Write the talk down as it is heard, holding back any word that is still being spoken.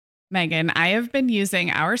Megan, I have been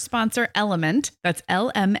using our sponsor Element, that's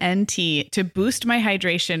LMNT, to boost my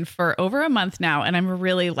hydration for over a month now, and I'm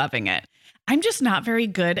really loving it. I'm just not very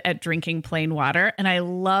good at drinking plain water, and I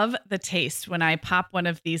love the taste when I pop one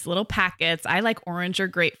of these little packets. I like orange or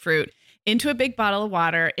grapefruit into a big bottle of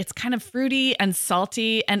water. It's kind of fruity and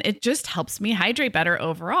salty, and it just helps me hydrate better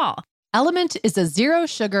overall. Element is a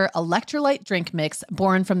zero-sugar electrolyte drink mix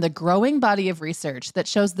born from the growing body of research that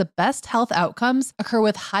shows the best health outcomes occur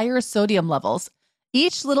with higher sodium levels.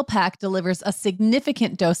 Each little pack delivers a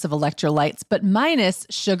significant dose of electrolytes, but minus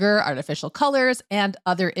sugar, artificial colors, and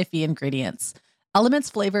other iffy ingredients. Element's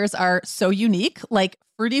flavors are so unique, like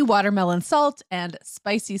fruity watermelon salt and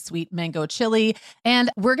spicy sweet mango chili. And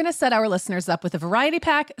we're going to set our listeners up with a variety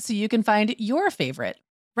pack so you can find your favorite.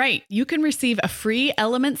 Right. You can receive a free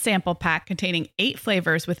Element sample pack containing 8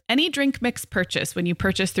 flavors with any drink mix purchase when you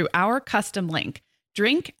purchase through our custom link,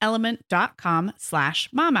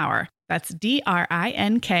 drinkelement.com/momhour. That's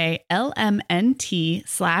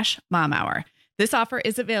DRINKLMNT/momhour. This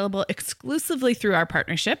is available exclusively through our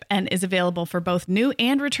partnership and is available for both new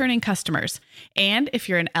and returning customers. And if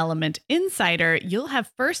you're an Element insider, you'll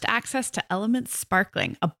have first access to Element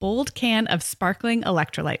Sparkling, a bold can of sparkling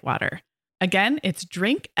electrolyte water. Again, it's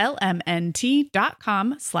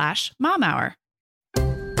drinklmnt.com/momhour.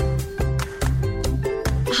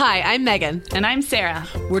 Hi, I'm Megan. And I'm Sarah.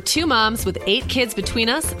 We're 2 moms with 8 kids between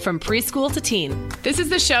us from preschool to teen. This is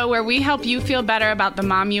the show where we help you feel better about the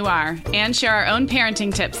mom you are and share our own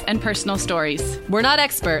parenting tips and personal stories. We're not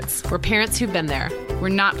experts. We're parents who've been there. We're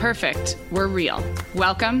not perfect. We're real.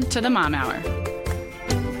 Welcome to the Mom Hour.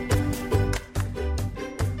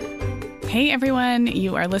 Hey everyone,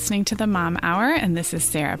 you are listening to the Mom Hour, and this is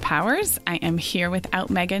Sarah Powers. I am here without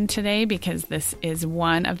Megan today because this is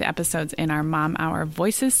one of the episodes in our Mom Hour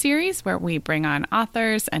Voices series where we bring on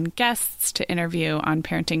authors and guests to interview on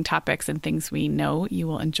parenting topics and things we know you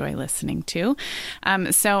will enjoy listening to.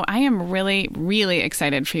 So I am really, really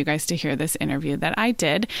excited for you guys to hear this interview that I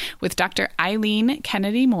did with Dr. Eileen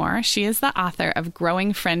Kennedy Moore. She is the author of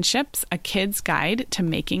Growing Friendships, A Kid's Guide to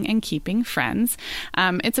Making and Keeping Friends.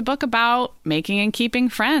 It's a book about making and keeping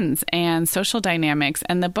friends and social dynamics.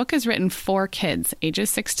 And the book is written for kids,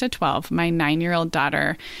 ages 6 to 12. My 9-year-old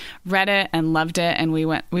daughter read it and loved it. And we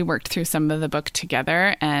worked through some of the book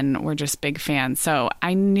together and we're just big fans. So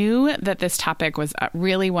I knew that this topic was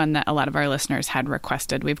really one that a lot of our listeners had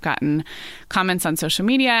requested. We've gotten comments on social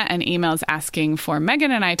media and emails asking for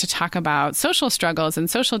Megan and I to talk about social struggles and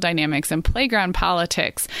social dynamics and playground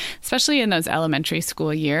politics, especially in those elementary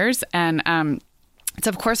school years. And, it's,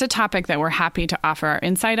 of course, a topic that we're happy to offer our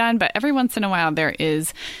insight on, but every once in a while there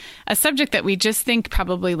is a subject that we just think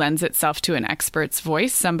probably lends itself to an expert's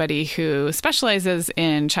voice, somebody who specializes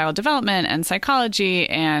in child development and psychology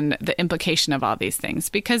and the implication of all these things.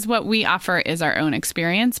 Because what we offer is our own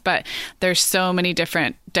experience, but there's so many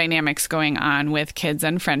different dynamics going on with kids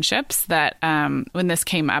and friendships that when this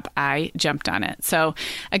came up, I jumped on it. So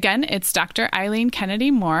again, it's Dr. Eileen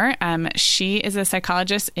Kennedy Moore. She is a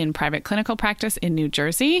psychologist in private clinical practice in New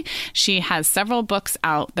Jersey. She has several books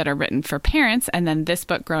out that are written for parents. And then this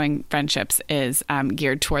book, Growing Friendships, is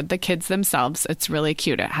geared toward the kids themselves. It's really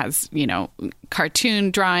cute. It has,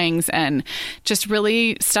 cartoon drawings and just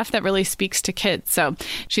really stuff that really speaks to kids. So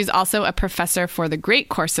she's also a professor for the Great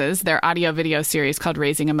Courses, their audio video series called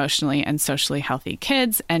Raising Emotionally and Socially Healthy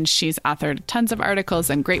Kids. And she's authored tons of articles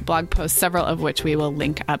and great blog posts, several of which we will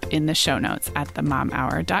link up in the show notes at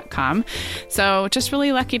themomhour.com. So just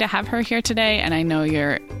really lucky to have her here today. And I know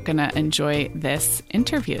you're going to enjoy this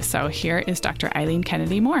interview. So here is Dr. Eileen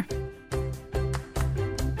Kennedy Moore.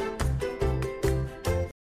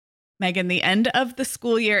 Megan, the end of the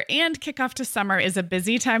school year and kickoff to summer is a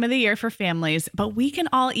busy time of the year for families, but we can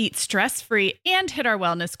all eat stress-free and hit our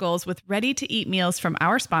wellness goals with ready-to-eat meals from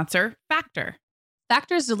our sponsor, Factor.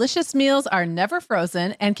 Factor's delicious meals are never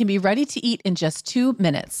frozen and can be ready to eat in just 2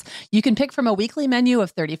 minutes. You can pick from a weekly menu of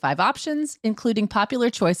 35 options, including popular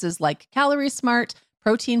choices like Calorie Smart,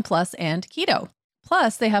 Protein Plus, and Keto.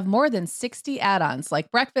 Plus, they have more than 60 add-ons like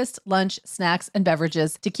breakfast, lunch, snacks, and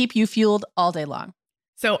beverages to keep you fueled all day long.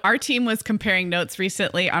 So our team was comparing notes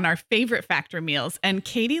recently on our favorite Factor meals, and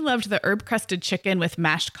Katie loved the herb-crusted chicken with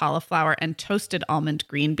mashed cauliflower and toasted almond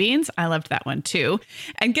green beans. I loved that one too.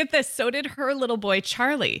 And get this, so did her little boy,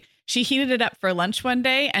 Charlie. She heated it up for lunch one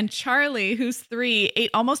day, and Charlie, who's 3,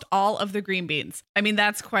 ate almost all of the green beans. I mean,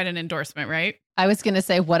 that's quite an endorsement, right? I was going to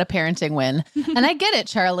say, what a parenting win. And I get it,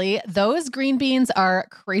 Charlie. Those green beans are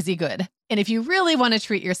crazy good. And if you really want to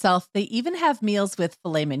treat yourself, they even have meals with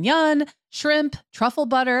filet mignon, shrimp, truffle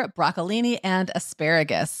butter, broccolini, and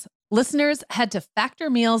asparagus. Listeners, head to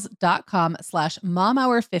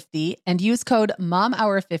factormeals.com/momhour50 and use code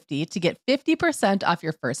momhour50 to get 50% off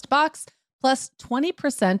your first box plus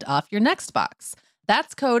 20% off your next box.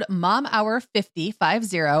 That's code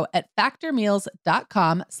momhour50 at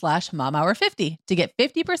factormeals.com/momhour50 to get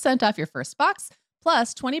 50% off your first box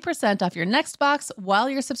plus 20% off your next box while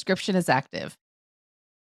your subscription is active.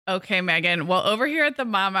 Okay, Megan. Well, over here at the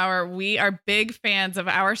Mom Hour, we are big fans of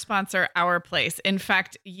our sponsor, Our Place. In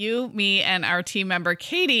fact, you, me, and our team member,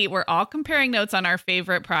 Katie, were all comparing notes on our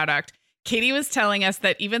favorite product. Katie was telling us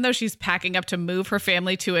that even though she's packing up to move her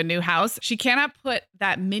family to a new house, she cannot put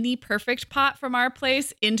that mini perfect pot from Our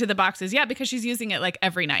Place into the boxes yet because she's using it like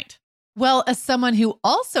every night. Well, as someone who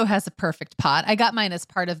also has a perfect pot, I got mine as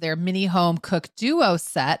part of their mini home cook duo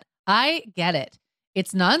set. I get it.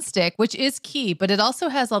 It's nonstick, which is key, but it also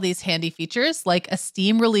has all these handy features like a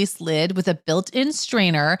steam release lid with a built-in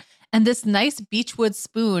strainer and this nice beechwood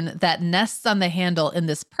spoon that nests on the handle in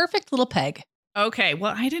this perfect little peg. Okay,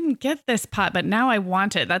 well, I didn't get this pot, but now I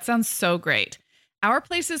want it. That sounds so great. Our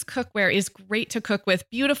Place's cookware is great to cook with,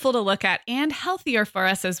 beautiful to look at, and healthier for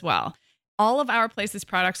us as well. All of Our Place's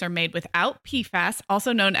products are made without PFAS,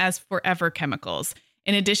 also known as forever chemicals.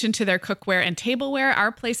 In addition to their cookware and tableware,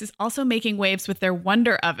 Our Place is also making waves with their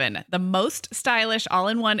Wonder Oven, the most stylish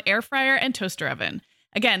all-in-one air fryer and toaster oven.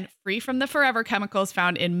 Again, free from the forever chemicals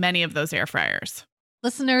found in many of those air fryers.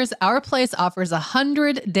 Listeners, Our Place offers a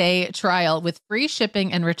 100-day trial with free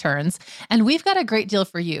shipping and returns, and we've got a great deal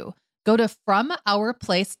for you. Go to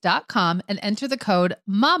FromOurPlace.com and enter the code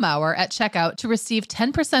MOMHOUR at checkout to receive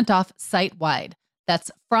 10% off site-wide.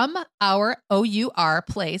 That's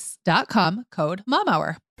FromOurPlace.com, code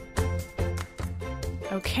MOMHOUR.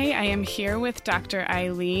 Okay, I am here with Dr.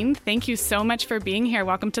 Eileen. Thank you so much for being here.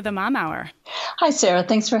 Welcome to the Mom Hour. Hi, Sarah.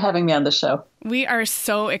 Thanks for having me on the show. We are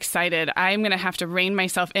so excited. I'm going to have to rein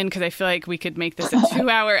myself in because I feel like we could make this a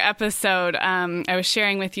 2-hour episode. I was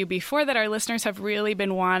sharing with you before that our listeners have really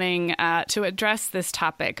been wanting to address this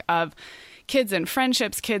topic of kids and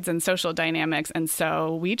friendships, kids and social dynamics. And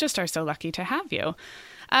so we just are so lucky to have you.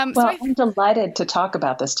 I'm delighted to talk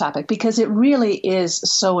about this topic because it really is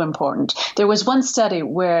so important. There was one study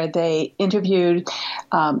where they interviewed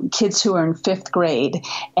kids who were in 5th grade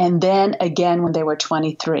and then again when they were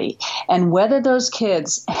 23. And whether those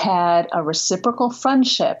kids had a reciprocal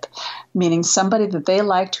friendship, meaning somebody that they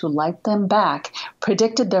liked who liked them back,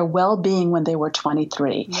 predicted their well-being when they were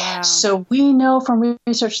 23. Yeah. So we know from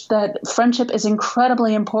research that friendship is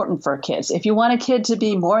incredibly important for kids. If you want a kid to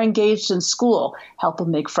be more engaged in school, help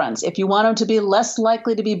them make friends. If you want them to be less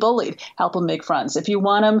likely to be bullied, help them make friends. If you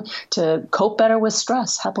want them to cope better with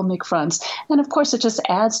stress, help them make friends. And of course, it just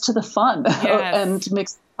adds to the fun and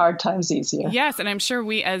makes hard times easier. Yes, and I'm sure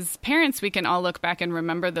we as parents, we can all look back and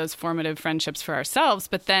remember those formative friendships for ourselves,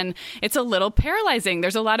 but then it's a little paralyzing.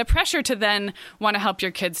 There's a lot of pressure to then want to help your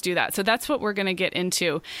kids do that. So that's what we're going to get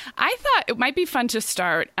into. I thought it might be fun to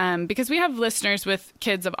start because we have listeners with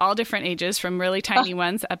kids of all different ages, from really tiny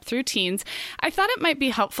ones up through teens. I thought it might be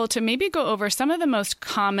helpful to maybe go over some of the most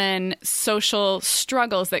common social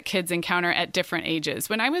struggles that kids encounter at different ages.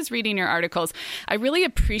 When I was reading your articles, I really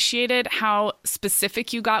appreciated how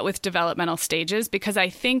specific you got with developmental stages, because I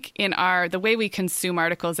think in the way we consume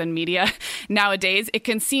articles and media nowadays, it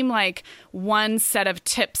can seem like one set of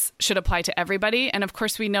tips should apply to everybody. And of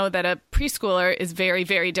course, we know that a preschooler is very,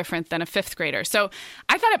 very different than a 5th grader. So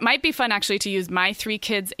I thought it might be fun actually to use my 3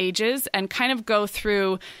 kids' ages and kind of go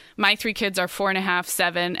through, my 3 kids are 4.5,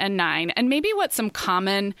 7, and 9, and maybe what some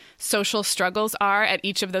common social struggles are at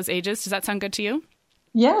each of those ages. Does that sound good to you?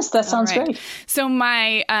 Yes, that sounds great. So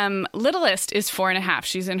my littlest is 4.5.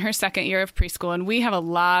 She's in her 2nd year of preschool, and we have a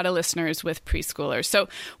lot of listeners with preschoolers. So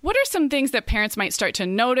what are some things that parents might start to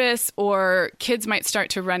notice or kids might start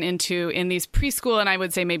to run into in these preschool, and I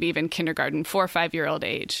would say maybe even kindergarten, 4 or 5-year-old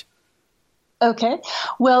age? Okay.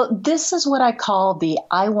 Well, this is what I call the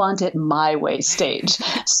I want it my way stage.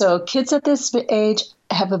 So kids at this age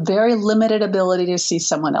have a very limited ability to see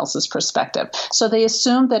someone else's perspective. So they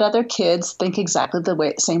assume that other kids think exactly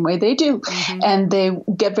the same way they do. Mm-hmm. And they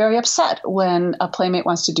get very upset when a playmate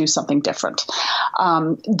wants to do something different.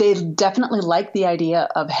 They definitely like the idea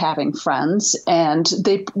of having friends, and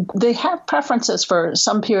they have preferences for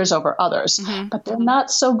some peers over others, mm-hmm. but they're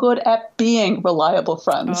not so good at being reliable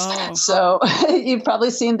friends. Oh. So you've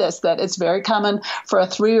probably seen this, that it's very common for a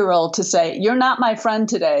 3-year-old to say, "You're not my friend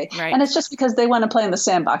today." Right. And it's just because they want to play in the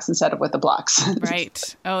sandbox instead of with the blocks.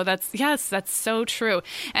 Right. Oh, that's so true.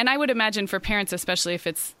 And I would imagine for parents, especially if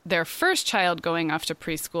it's their first child going off to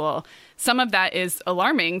preschool, some of that is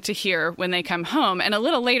alarming to hear when they come home. And a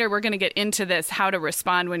little later, we're going to get into this, how to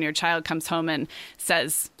respond when your child comes home and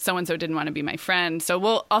says, so-and-so didn't want to be my friend.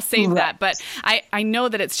 So I'll save that. But I know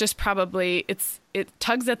that it's just probably, it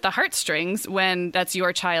tugs at the heartstrings when that's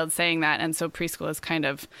your child saying that. And so preschool is kind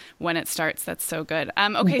of when it starts. That's so good.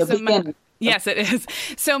 Yes, it is.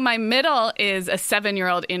 So my middle is a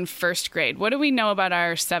 7-year-old in first grade. What do we know about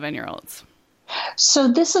our 7-year-olds? So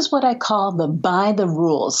this is what I call the by the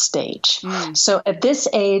rules stage. So at this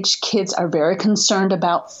age, kids are very concerned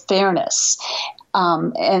about fairness.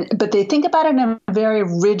 But they think about it in a very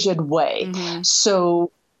rigid way.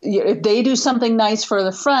 So if they do something nice for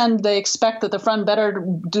the friend, they expect that the friend better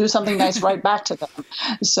do something nice right back to them.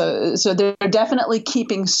 So they're definitely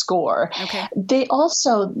keeping score. Okay. They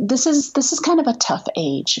also, this is kind of a tough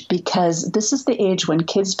age, because this is the age when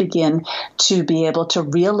kids begin to be able to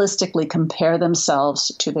realistically compare themselves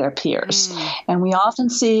to their peers. And we often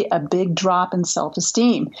see a big drop in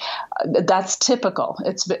self-esteem. That's typical.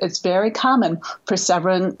 It's very common for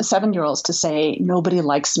 7-year-olds to say, nobody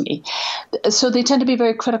likes me. So they tend to be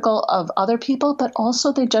very critical of other people, but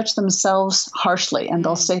also they judge themselves harshly, and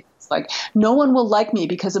they'll say things like, no one will like me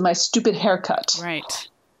because of my stupid haircut. Right.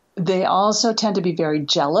 They also tend to be very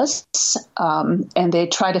jealous, and they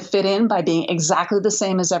try to fit in by being exactly the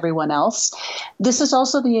same as everyone else. This is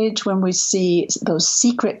also the age when we see those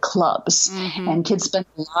secret clubs, and kids spend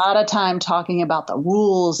a lot of time talking about the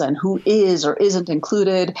rules and who is or isn't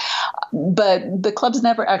included, but the clubs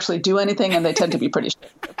never actually do anything, and they tend to be pretty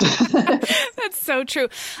short. That's so true.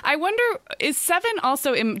 I wonder, is 7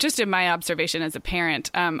 also, just in my observation as a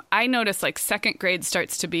parent, I notice like second grade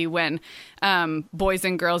starts to be when boys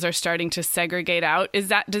and girls are starting to segregate out. Does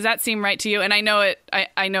that seem right to you? And I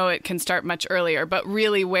know it can start much earlier, but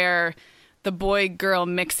really where the boy-girl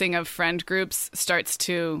mixing of friend groups starts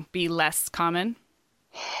to be less common?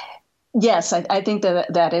 Yes, I think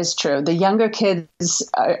that is true. The younger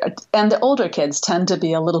kids and the older kids tend to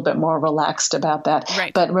be a little bit more relaxed about that.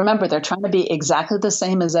 Right. But remember, they're trying to be exactly the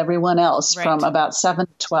same as everyone else from about 7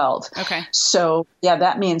 to 12. Okay. So, yeah,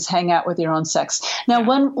 that means hang out with your own sex. Now,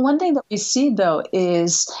 one thing that we see, though,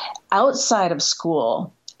 is outside of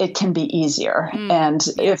school, it can be easier. And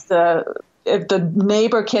if the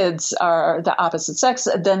neighbor kids are the opposite sex,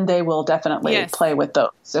 then they will definitely play with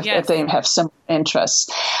those if they have similar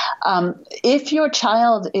interests. If your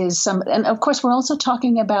child is and of course, we're also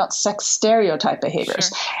talking about sex stereotype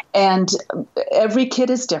behaviors, and every kid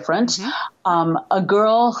is different. A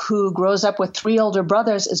girl who grows up with 3 older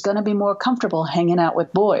brothers is going to be more comfortable hanging out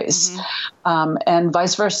with boys, and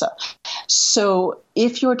vice versa. So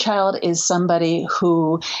if your child is somebody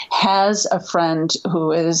who has a friend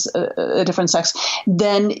who is a different sex,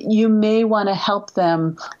 then you may want to help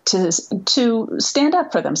them to stand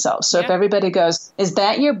up for themselves. So if everybody goes, is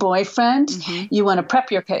that your boyfriend? You want to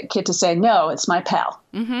prep your kid to say, no, it's my pal.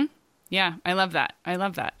 Yeah, I love that.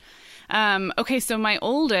 Okay, so my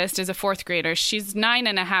oldest is a 4th grader. She's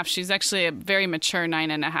 9.5. She's actually a very mature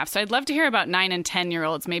 9.5. So I'd love to hear about 9 and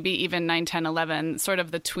 10-year-olds, maybe even 9, 10, 11, sort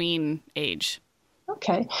of the tween age.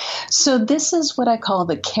 Okay. So this is what I call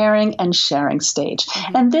the caring and sharing stage.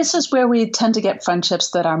 And this is where we tend to get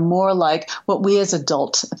friendships that are more like what we as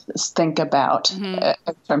adults think about in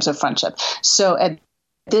terms of friendship. So at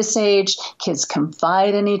this age, kids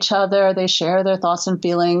confide in each other. They share their thoughts and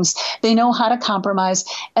feelings. They know how to compromise,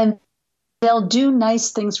 and they'll do nice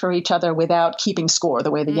things for each other without keeping score the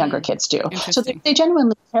way the younger kids do. So they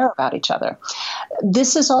genuinely care about each other.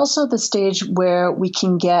 This is also the stage where we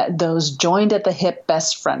can get those joined at the hip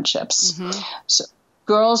best friendships. So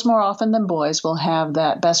girls more often than boys will have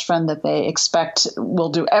that best friend that they expect will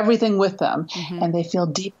do everything with them, and they feel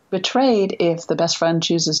deeply betrayed if the best friend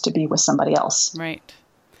chooses to be with somebody else. Right.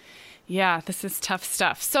 Yeah, this is tough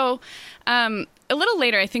stuff. So a little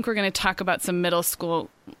later, I think we're going to talk about some middle school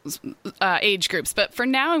age groups. But for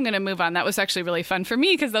now, I'm going to move on. That was actually really fun for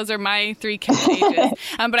me because those are my 3 kids' ages.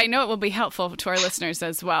 But I know it will be helpful to our listeners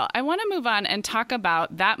as well. I want to move on and talk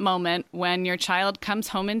about that moment when your child comes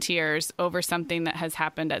home in tears over something that has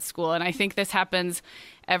happened at school. And I think this happens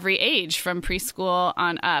every age from preschool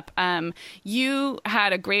on up. You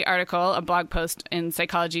had a great article, a blog post in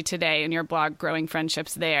Psychology Today in your blog, Growing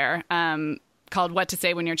Friendships there, called What to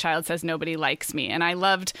Say When Your Child Says Nobody Likes Me. And I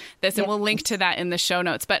loved this, and we'll link to that in the show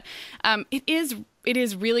notes. But it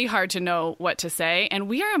is really hard to know what to say. And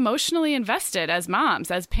we are emotionally invested as moms,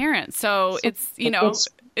 as parents. So it's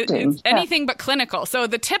anything but clinical. So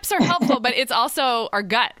the tips are helpful, but it's also our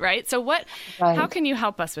gut, right? So how can you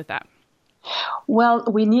help us with that? Well,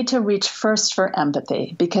 we need to reach first for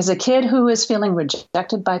empathy, because a kid who is feeling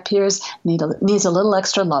rejected by peers needs a little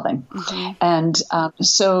extra loving. Mm-hmm. And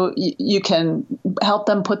so you can help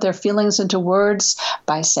them put their feelings into words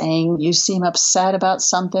by saying, you seem upset about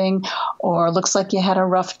something, or looks like you had a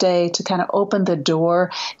rough day, to kind of open the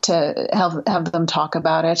door to have them talk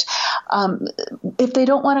about it. If they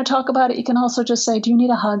don't want to talk about it, you can also just say, do you need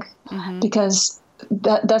a hug? Mm-hmm. Because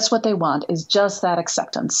that's what they want, is just that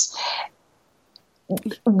acceptance.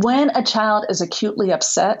 When a child is acutely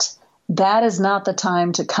upset, that is not the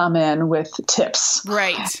time to come in with tips.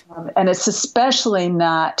 Right. And it's especially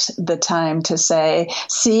not the time to say,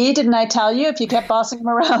 see, didn't I tell you, if you kept bossing them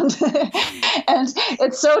around? And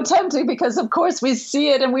it's so tempting, because, of course, we see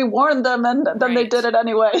it and we warn them, and then They did it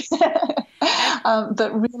anyway.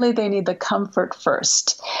 But really, they need the comfort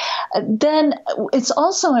first. Then it's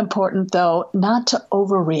also important, though, not to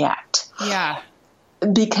overreact. Yeah.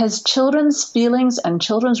 Because children's feelings and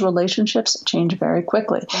children's relationships change very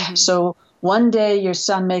quickly. Mm-hmm. So one day your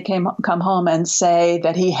son may come home and say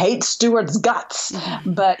that he hates Stuart's guts,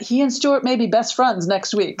 mm-hmm. but he and Stuart may be best friends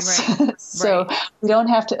next week. Right. So we don't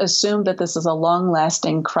have to assume that this is a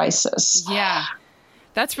long-lasting crisis. Yeah.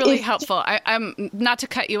 That's really helpful. I'm not to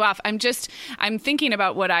cut you off. I'm thinking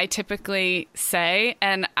about what I typically say,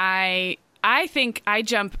 and I think I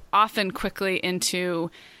jump often quickly into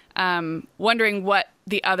wondering what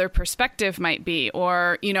the other perspective might be,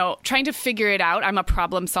 or, trying to figure it out. I'm a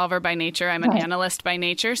problem solver by nature. I'm an analyst by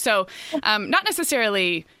nature. So not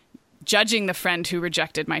necessarily judging the friend who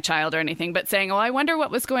rejected my child or anything, but saying, I wonder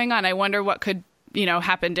what was going on. I wonder what could,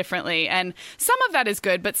 happen differently. And some of that is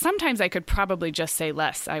good, but sometimes I could probably just say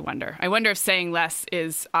less. I wonder if saying less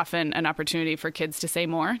is often an opportunity for kids to say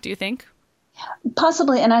more. Do you think?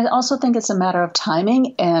 Possibly. And I also think it's a matter of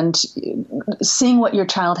timing and seeing what your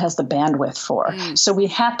child has the bandwidth for. Mm. So we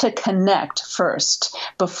have to connect first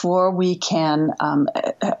before we can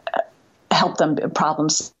help them problem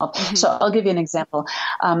solve. Mm-hmm. So I'll give you an example.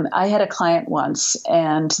 I had a client once,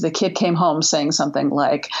 and the kid came home saying something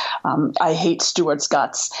like, I hate Stuart's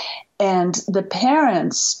guts. And the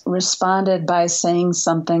parents responded by saying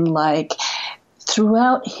something like,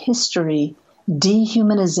 throughout history,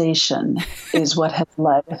 dehumanization is what has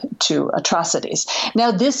led to atrocities.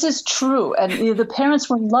 Now, this is true. And the parents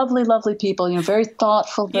were lovely, lovely people, very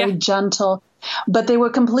thoughtful, very gentle, but they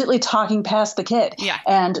were completely talking past the kid. Yeah.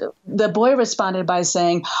 And the boy responded by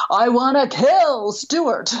saying, I want to kill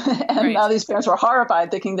Stuart. And now these parents were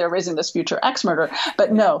horrified, thinking they're raising this future ex-murderer.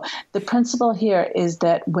 But no, the principle here is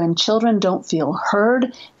that when children don't feel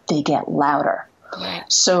heard, they get louder. Right.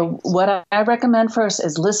 So what I recommend first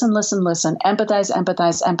is listen,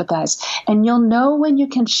 empathize. And you'll know when you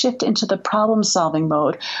can shift into the problem-solving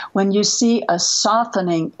mode when you see a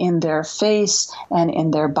softening in their face and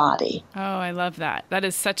in their body. Oh, I love that.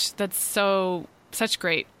 That's such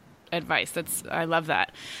great advice. I love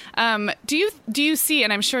that. Do you see,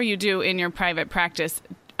 and I'm sure you do in your private practice,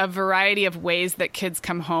 a variety of ways that kids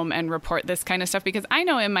come home and report this kind of stuff? Because I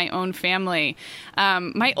know in my own family,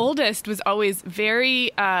 my oldest was always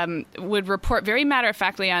would report very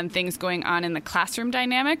matter-of-factly on things going on in the classroom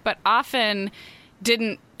dynamic, but often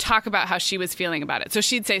didn't talk about how she was feeling about it. So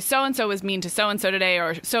she'd say, so-and-so was mean to so-and-so today,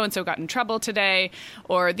 or so-and-so got in trouble today,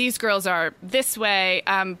 or these girls are this way,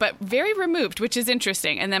 but very removed, which is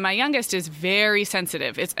interesting. And then my youngest is very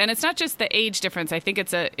sensitive. It's not just the age difference. I think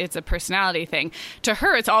it's a personality thing. To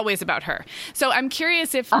her, it's always about her. So I'm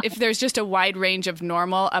curious if there's just a wide range of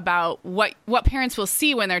normal about what parents will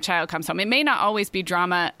see when their child comes home. It may not always be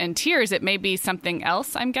drama and tears. It may be something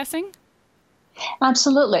else, I'm guessing.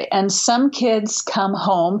 Absolutely. And some kids come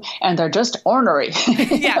home and they're just ornery.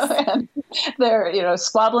 Yes. And they're,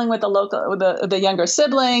 squabbling with the younger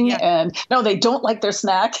sibling, and no, they don't like their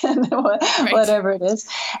snack and whatever it is.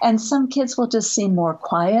 And some kids will just seem more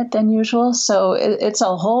quiet than usual. So it's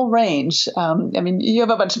a whole range. You have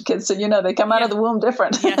a bunch of kids, so they come out of the womb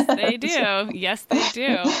different. Yes, they do. Yes, they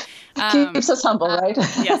do. Keeps us humble, right?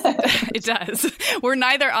 Yes, it does. We're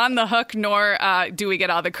neither on the hook nor do we get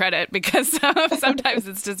all the credit, because sometimes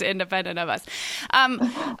it's just independent of us.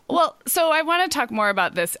 So I want to talk more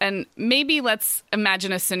about this, and maybe let's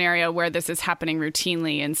imagine a scenario where this is happening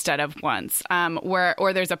routinely instead of once,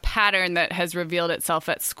 or there's a pattern that has revealed itself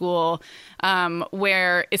at school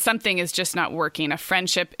where something is just not working. A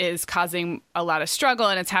friendship is causing a lot of struggle,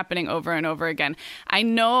 and it's happening over and over again. I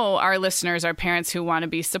know our listeners are parents who want to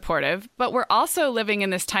be supportive, but we're also living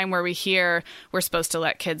in this time where we hear we're supposed to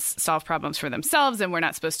let kids solve problems for themselves, and we're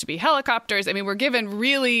not supposed to be helicopters. We're given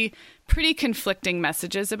really pretty conflicting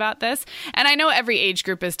messages about this. And I know every age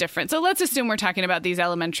group is different. So let's assume we're talking about these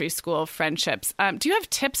elementary school friendships. Do you have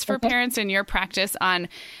tips for parents in your practice on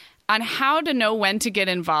how to know when to get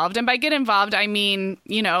involved? And by get involved, I mean,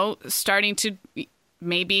 starting to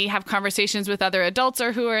maybe have conversations with other adults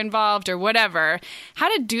or who are involved or whatever.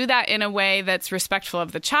 How to do that in a way that's respectful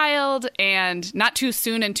of the child and not too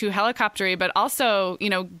soon and too helicoptery, but also,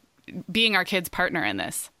 being our kid's partner in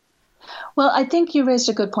this. Well, I think you raised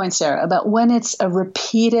a good point, Sarah, about when it's a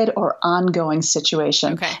repeated or ongoing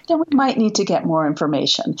situation, then we might need to get more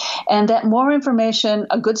information. And that more information,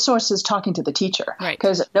 a good source is talking to the teacher.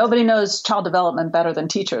 Because nobody knows child development better than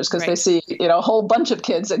teachers, because they see, a whole bunch of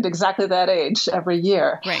kids at exactly that age every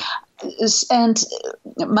year. And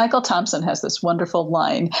Michael Thompson has this wonderful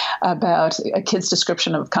line about a kid's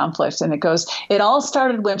description of conflict, and it goes, "It all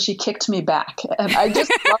started when she kicked me back." And I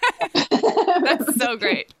just love that. That's so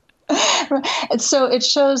great. And so it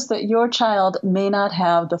shows that your child may not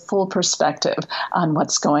have the full perspective on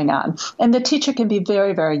what's going on. And the teacher can be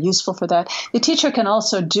very, very useful for that. The teacher can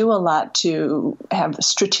also do a lot to have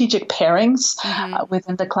strategic pairings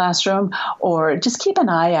within the classroom, or just keep an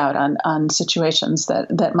eye out on situations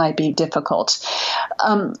that might be difficult.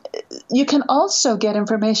 You can also get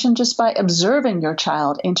information just by observing your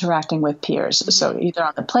child interacting with peers. So either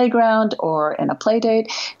on the playground or in a play date,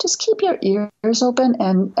 just keep your ears open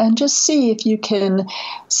and just see if you can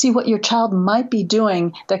see what your child might be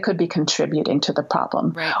doing that could be contributing to the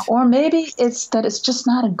problem. Or maybe it's that it's just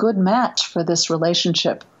not a good match for this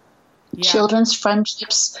relationship. Children's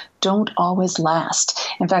friendships don't always last.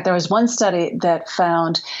 In fact, there was one study that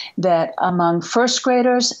found that among first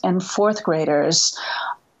graders and fourth graders,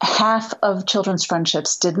 half of children's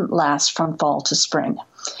friendships didn't last from fall to spring.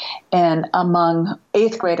 And among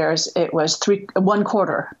eighth graders, it was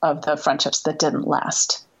 1/4 of the friendships that didn't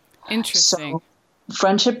last. Interesting. So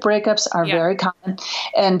friendship breakups are very common.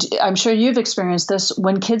 And I'm sure you've experienced this.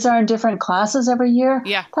 When kids are in different classes every year,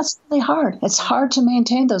 that's really hard. It's hard to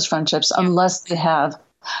maintain those friendships unless they have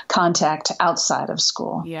contact outside of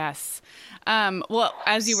school. Yes. Well,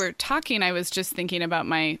 as you were talking, I was just thinking about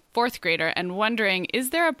my fourth grader and wondering,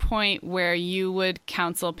 is there a point where you would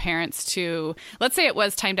counsel parents to, let's say it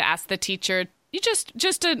was time to ask the teacher, you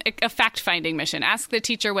just a fact-finding mission. Ask the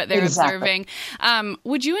teacher what they're observing.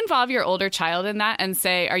 Would you involve your older child in that and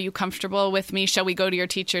say, "Are you comfortable with me? Shall we go to your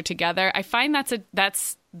teacher together?" I find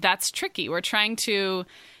that's tricky. We're trying to,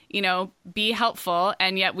 be helpful,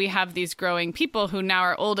 and yet we have these growing people who now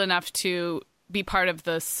are old enough to be part of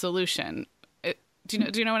the solution. Do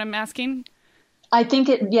you know what I'm asking? I think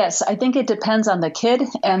it depends on the kid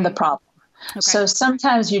and the problem. So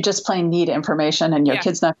sometimes you just plain need information, and your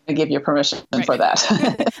kid's not going to give you permission for that.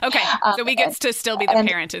 So we get to still be the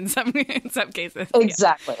parent in some cases.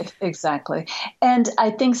 Exactly. And I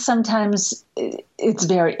think sometimes it's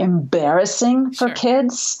very embarrassing for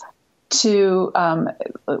kids to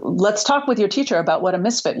let's talk with your teacher about what a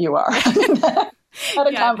misfit you are. Had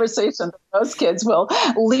a conversation that most kids will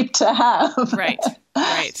leap to have. Right.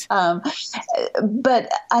 But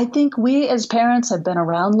I think we as parents have been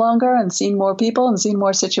around longer and seen more people and seen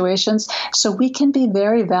more situations, so we can be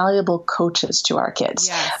very valuable coaches to our kids.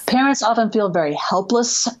 Parents often feel very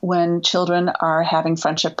helpless when children are having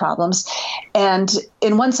friendship problems. And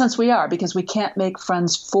in one sense we are, because we can't make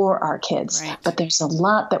friends for our kids. But there's a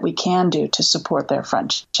lot that we can do to support their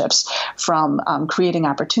friendships, from creating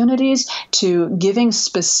opportunities to giving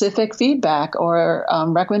specific feedback or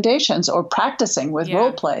recommendations, or practicing with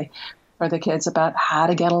role play for the kids about how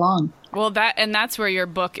to get along. Well, that's where your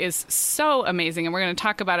book is so amazing, and we're going to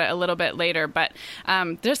talk about it a little bit later. But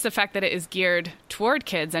just the fact that it is geared toward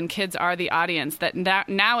kids, and kids are the audience, that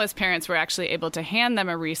now as parents we're actually able to hand them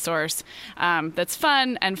a resource that's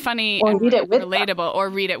fun and funny and relatable, or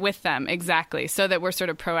read it with them, exactly, so that we're sort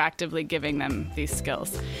of proactively giving them these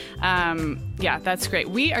skills. That's great.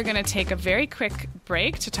 We are going to take a very quick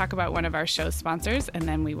break to talk about one of our show sponsors, and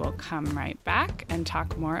then we will come right back and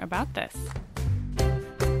talk more about this.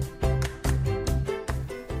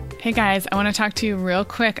 Hey guys, I want to talk to you real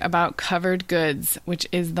quick about Covered Goods, which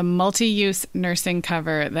is the multi-use nursing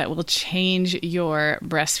cover that will change your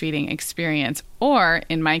breastfeeding experience. Or,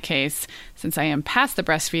 in my case, since I am past the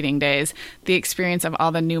breastfeeding days, the experience of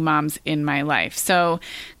all the new moms in my life. So,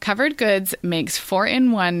 Covered Goods makes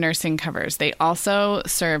 4-in-1 nursing covers. They also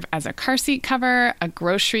serve as a car seat cover, a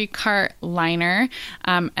grocery cart liner,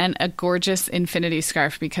 and a gorgeous infinity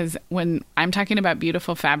scarf. Because when I'm talking about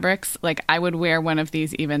beautiful fabrics, like I would wear one of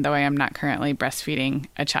these even though I am not currently breastfeeding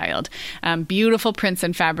a child. Beautiful prints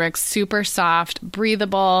and fabrics, super soft,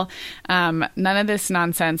 breathable, none of this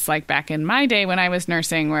nonsense like back in my day when I was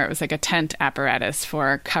nursing, where it was like a tent apparatus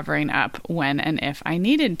for covering up when and if I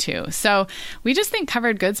needed to. So we just think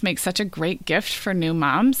covered goods make such a great gift for new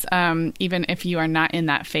moms. Even if you are not in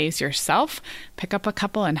that phase yourself, pick up a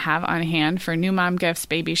couple and have on hand for new mom gifts,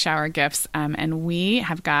 baby shower gifts. And we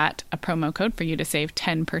have got a promo code for you to save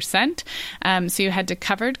 10%. So you head to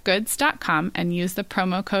coveredgoods.com and use the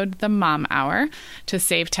promo code TheMomHour to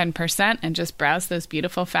save 10% and just browse those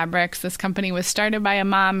beautiful fabrics. This company was started by a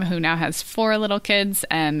mom who now has 4 little kids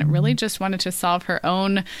and really just wanted to solve her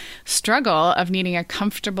own struggle of needing a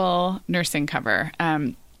comfortable nursing cover.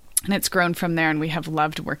 And it's grown from there, and we have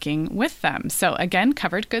loved working with them. So again,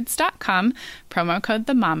 coveredgoods.com, promo code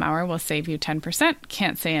TheMomHour will save you 10%.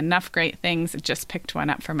 Can't say enough great things. Just picked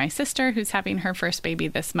one up for my sister who's having her first baby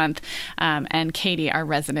this month. And Katie, our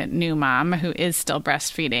resident new mom, who is still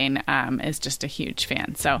breastfeeding, is just a huge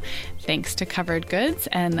fan. So thanks to Covered Goods,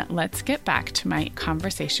 and let's get back to my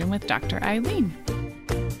conversation with Dr. Eileen.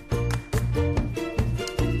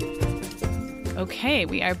 Okay,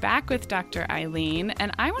 we are back with Dr. Eileen,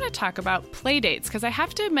 and I want to talk about play dates because I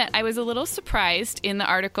have to admit I was a little surprised in the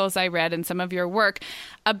articles I read and some of your work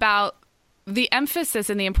about the emphasis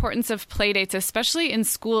and the importance of play dates, especially in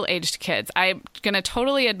school-aged kids. I'm going to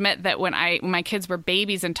totally admit that when my kids were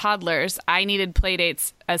babies and toddlers, I needed play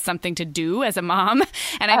dates as something to do as a mom,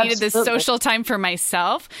 and I needed this social time for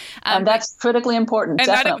myself. And that's critically important.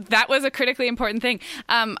 And that was a critically important thing.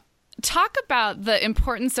 Talk about the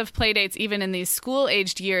importance of play dates even in these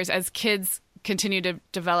school-aged years as kids continue to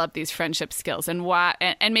develop these friendship skills, and why,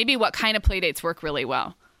 and maybe what kind of play dates work really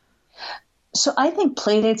well. So I think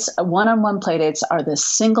playdates, one-on-one playdates, are the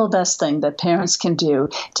single best thing that parents can do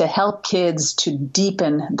to help kids to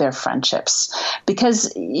deepen their friendships.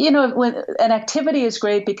 Because, when an activity is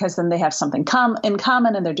great because then they have something in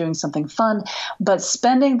common and they're doing something fun. But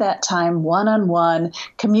spending that time one-on-one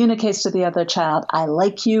communicates to the other child, I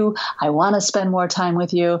like you, I want to spend more time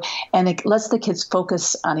with you, and it lets the kids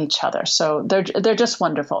focus on each other. So they're just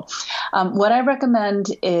wonderful. What I recommend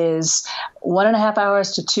is 1.5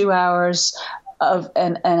 hours to 2 hours of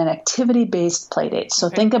an activity-based play date. So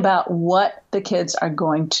think about what the kids are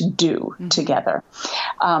going to do together.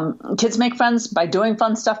 Kids make friends by doing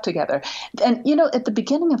fun stuff together. And, at the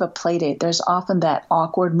beginning of a play date, there's often that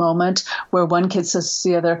awkward moment where one kid says to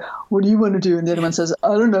the other, what do you want to do? And the other one says, I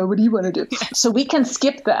don't know, what do you want to do? So we can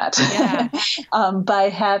skip that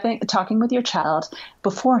by talking with your child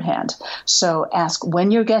beforehand. So ask, when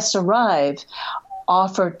your guests arrive,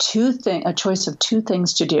 offer a choice of 2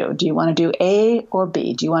 things to do. Do you want to do A or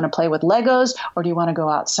B? Do you want to play with Legos or do you want to go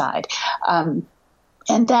outside? And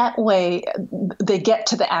that way they get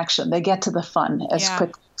to the action, they get to the fun as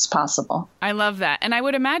quickly as possible. I love that. And I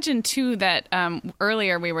would imagine, too, that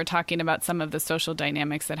earlier we were talking about some of the social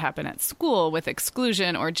dynamics that happen at school with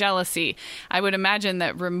exclusion or jealousy. I would imagine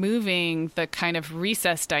that removing the kind of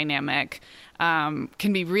recess dynamic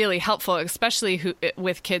can be really helpful, especially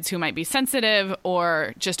with kids who might be sensitive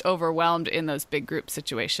or just overwhelmed in those big group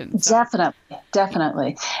situations. So.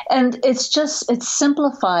 Definitely. And it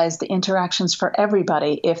simplifies the interactions for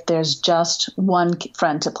everybody if there's just one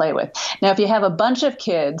friend to play with. Now, if you have a bunch of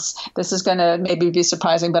kids, this is going to maybe be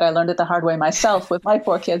surprising, but I learned it the hard way myself with my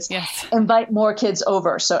 4 kids. Yes. Invite more kids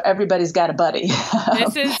over so everybody's got a buddy.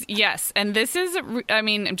 And this is,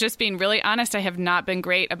 just being really honest, I have not been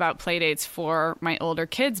great about play dates for my older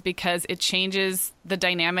kids because it changes the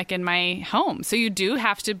dynamic in my home. So you do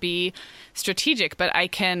have to be strategic, but I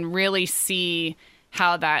can really see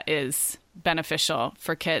how that is beneficial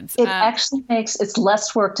for kids. It actually it's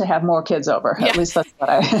less work to have more kids over. At least that's what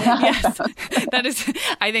I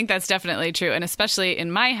I think that's definitely true. And especially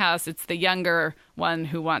in my house, it's the younger one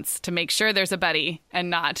who wants to make sure there's a buddy and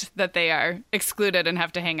not that they are excluded and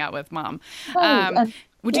have to hang out with mom.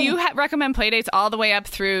 Do you recommend play dates all the way up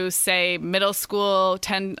through, say, middle school,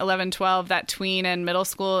 10, 11, 12, that tween and middle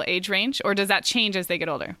school age range? Or does that change as they get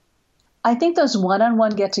older? I think those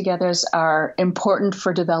one-on-one get-togethers are important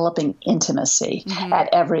for developing intimacy at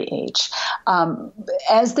every age.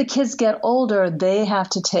 As the kids get older, they have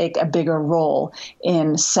to take a bigger role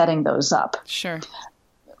in setting those up. Sure.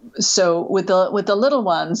 So with the little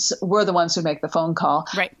ones, we're the ones who make the phone call.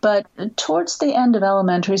 Right. But towards the end of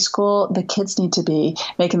elementary school, the kids need to be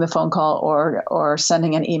making the phone call or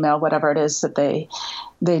sending an email, whatever it is that they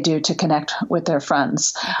do to connect with their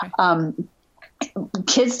friends. Okay.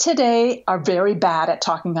 Kids today are very bad at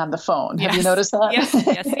talking on the phone. Have you noticed that?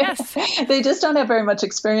 Yes. They just don't have very much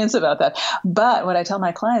experience about that. But what I tell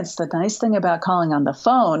my clients, the nice thing about calling on the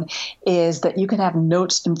phone is that you can have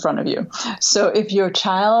notes in front of you. So if your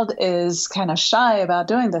child is kind of shy about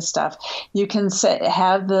doing this stuff, you can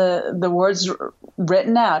have the words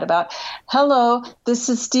written out about, hello, this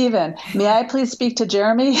is Stephen. May I please speak to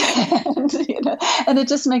Jeremy? and it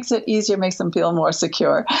just makes it easier, makes them feel more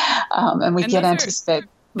secure. And we can anticipate.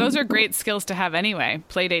 Those are great skills to have anyway,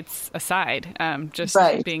 play dates aside, just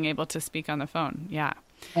being able to speak on the phone. Yeah.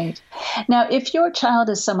 Right. Now, if your child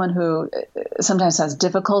is someone who sometimes has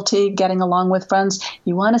difficulty getting along with friends,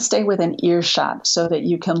 you want to stay within earshot so that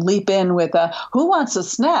you can leap in with who wants a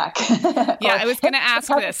snack? Yeah, I was going to ask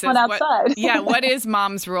this. What is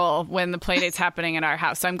mom's role when the play date's happening in our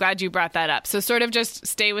house? So I'm glad you brought that up. So sort of just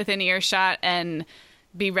stay within earshot and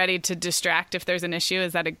be ready to distract if there's an issue.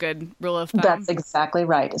 Is that a good rule of thumb? That's exactly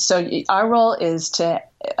right. So our role is to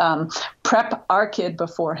prep our kid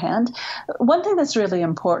beforehand. One thing that's really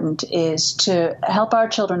important is to help our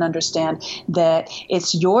children understand that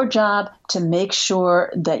it's your job to make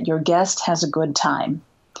sure that your guest has a good time.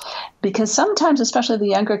 Because sometimes, especially the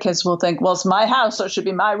younger kids, will think, well, it's my house, so it should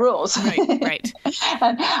be my rules. Right.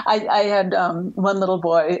 And I had one little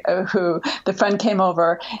boy who the friend came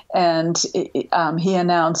over and he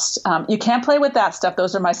announced, you can't play with that stuff.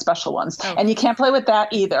 Those are my special ones. Oh. And you can't play with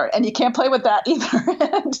that either. And you can't play with that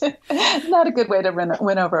either. Not a good way to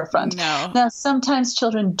win over a friend. No. Now, sometimes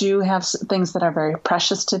children do have things that are very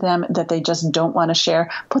precious to them that they just don't want to share.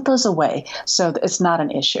 Put those away so it's not an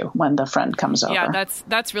issue when the friend comes over. Yeah,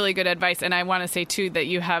 that's really good advice. And I want to say, too, that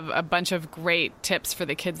you have a bunch of great tips for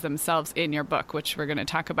the kids themselves in your book, which we're going to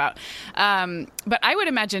talk about. But I would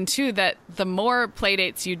imagine, too, that the more play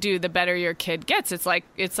dates you do, the better your kid gets. It's like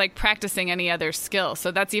practicing any other skill.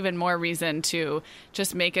 So that's even more reason to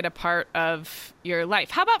just make it a part of your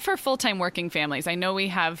life. How about for full-time working families? I know we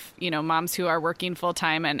have, moms who are working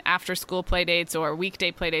full-time and after-school play dates or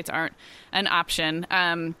weekday play dates aren't an option.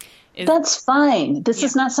 That's fine. This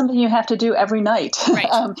is not something you have to do every night. Right.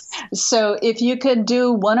 So if you could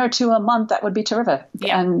do 1 or 2 a month, that would be terrific.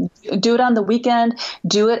 Yeah. And do it on the weekend.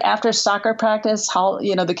 Do it after soccer practice.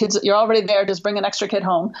 The kids, you're already there. Just bring an extra kid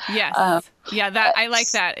home. Yes. I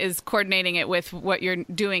like that, is coordinating it with what you're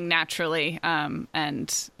doing naturally and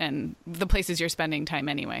the places you're spending time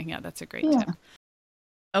anyway. Yeah, that's a great tip.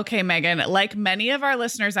 Okay, Megan, like many of our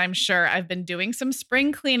listeners, I'm sure I've been doing some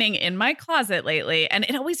spring cleaning in my closet lately, and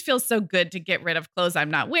it always feels so good to get rid of clothes I'm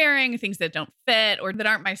not wearing, things that don't fit or that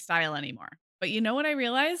aren't my style anymore. But you know what I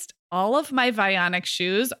realized? All of my Vionic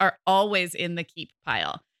shoes are always in the keep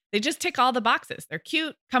pile. They just tick all the boxes. They're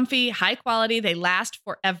cute, comfy, high quality. They last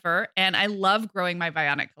forever. And I love growing my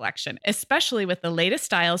Vionic collection, especially with the latest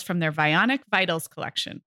styles from their Vionic Vitals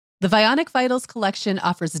collection. The Vionic Vitals collection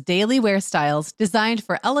offers daily wear styles designed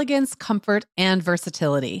for elegance, comfort, and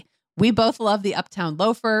versatility. We both love the Uptown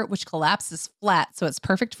loafer, which collapses flat, so it's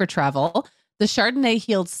perfect for travel. The Chardonnay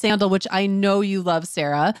heeled sandal, which I know you love,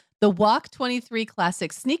 Sarah. The Walk 23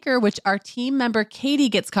 classic sneaker, which our team member Katie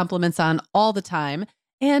gets compliments on all the time.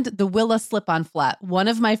 And the Willa slip-on flat, one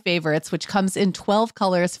of my favorites, which comes in 12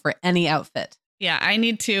 colors for any outfit. Yeah, I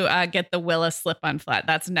need to get the Willa slip-on flat.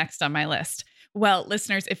 That's next on my list. Well,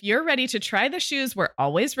 listeners, if you're ready to try the shoes we're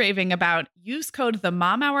always raving about, use code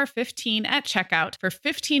TheMomHour15 at checkout for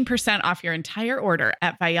 15% off your entire order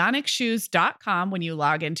at VionicShoes.com when you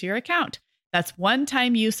log into your account. That's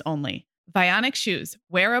one-time use only. Vionic Shoes,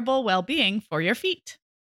 wearable well-being for your feet.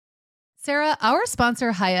 Sarah, our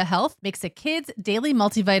sponsor, Hiya Health, makes a kid's daily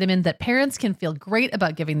multivitamin that parents can feel great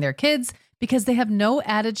about giving their kids because they have no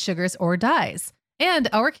added sugars or dyes. And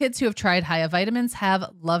our kids who have tried Hiya vitamins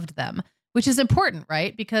have loved them. Which is important,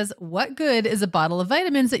 right? Because what good is a bottle of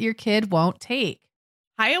vitamins that your kid won't take?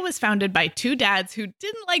 Hiya was founded by 2 dads who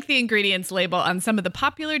didn't like the ingredients label on some of the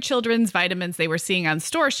popular children's vitamins they were seeing on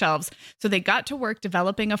store shelves, so they got to work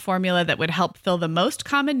developing a formula that would help fill the most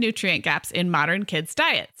common nutrient gaps in modern kids'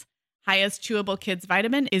 diets. Hiya's Chewable Kids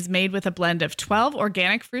Vitamin is made with a blend of 12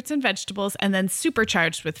 organic fruits and vegetables and then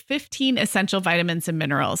supercharged with 15 essential vitamins and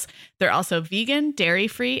minerals. They're also vegan,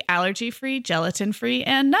 dairy-free, allergy-free, gelatin-free,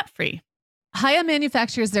 and nut-free. Hiya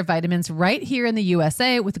manufactures their vitamins right here in the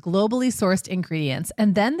USA with globally sourced ingredients,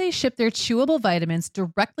 and then they ship their chewable vitamins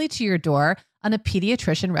directly to your door on a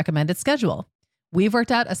pediatrician recommended schedule. We've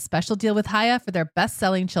worked out a special deal with Hiya for their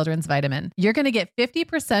best-selling children's vitamin. You're going to get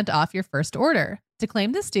 50% off your first order. To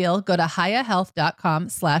claim this deal, go to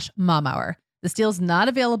hiyahealth.com/momhour. This deal is not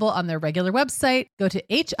available on their regular website. Go to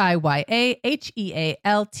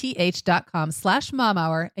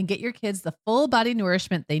hiyahealth.com/momhour and get your kids the full body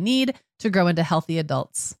nourishment they need to grow into healthy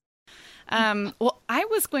adults. Well, I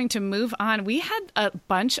was going to move on. We had a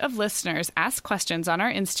bunch of listeners ask questions on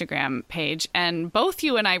our Instagram page, and both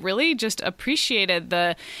you and I really just appreciated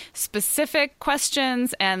the specific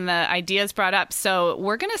questions and the ideas brought up. So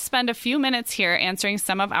we're going to spend a few minutes here answering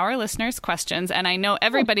some of our listeners' questions, and I know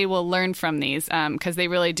everybody will learn from these because they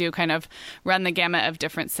really do kind of run the gamut of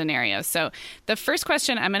different scenarios. So the first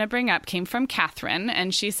question I'm going to bring up came from Catherine,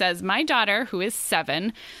 and she says, my daughter, who is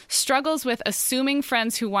 7, struggles with assuming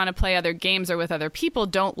friends who want to play other games or with other people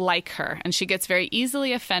don't like her, and she gets very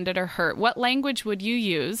easily offended or hurt. What language would you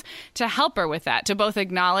use to help her with that, to both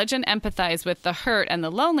acknowledge and empathize with the hurt and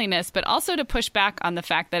the loneliness, but also to push back on the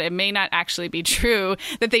fact that it may not actually be true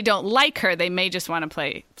that they don't like her, they may just want to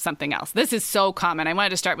play something else? This is so common. I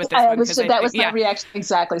wanted to start with this one. That was my reaction.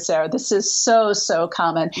 Exactly, Sarah. This is so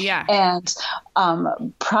common. Yeah. And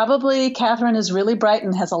probably Catherine is really bright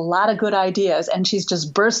and has a lot of good ideas, and she's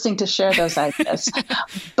just bursting to share those ideas.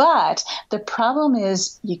 But the problem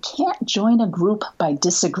is you can't join a group by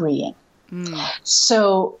disagreeing.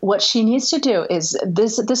 So what she needs to do is,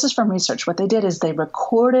 this is from research. What they did is they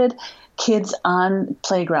recorded kids on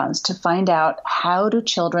playgrounds to find out how do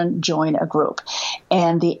children join a group.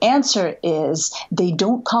 And the answer is they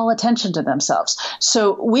don't call attention to themselves.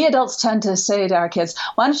 So we adults tend to say to our kids,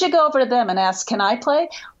 why don't you go over to them and ask, can I play?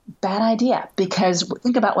 Bad idea, because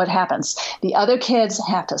think about what happens. The other kids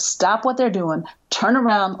have to stop what they're doing, turn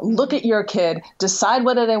around, look at your kid, decide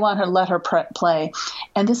whether they want her to let her play.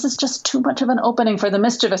 And this is just too much of an opening for the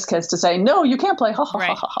mischievous kids to say, no, you can't play. Ha, ha,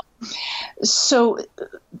 ha, ha, ha. So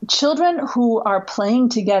children who are playing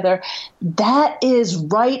together, that is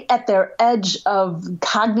right at their edge of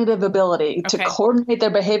cognitive ability to coordinate their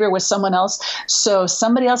behavior with someone else. So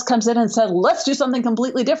somebody else comes in and says, let's do something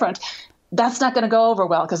completely different. That's not going to go over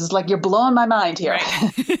well because it's like, you're blowing my mind here.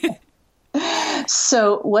 Right.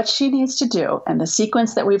 So what she needs to do, and the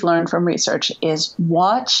sequence that we've learned from research, is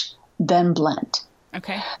watch, then blend.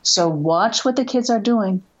 Okay. So watch what the kids are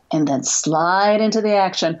doing and then slide into the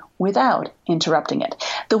action without interrupting it.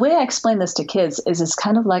 The way I explain this to kids is it's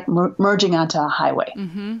kind of like merging onto a highway.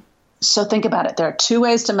 Mm-hmm. So think about it. There are 2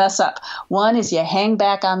 ways to mess up. One is you hang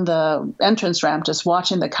back on the entrance ramp just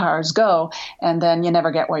watching the cars go, and then you never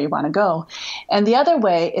get where you want to go. And the other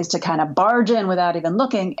way is to kind of barge in without even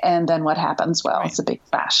looking, and then what happens? Well, It's a big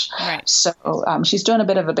crash. Right. So she's doing a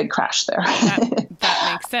bit of a big crash there.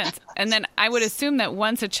 That makes sense. And then I would assume that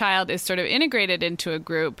once a child is sort of integrated into a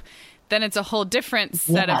group, then it's a whole different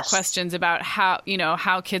set of questions about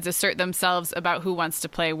how kids assert themselves, about who wants to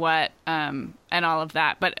play what, and all of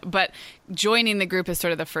that. But joining the group is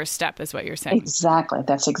sort of the first step, is what you're saying. Exactly.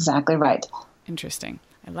 That's exactly right. Interesting.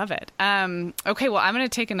 I love it. Okay, well, I'm going to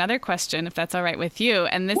take another question, if that's all right with you.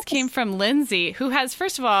 And this came from Lindsay, who has,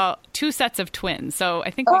 first of all, 2 sets of twins. So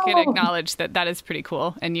I think we can acknowledge that is pretty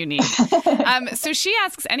cool and unique. So she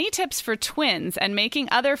asks, any tips for twins and making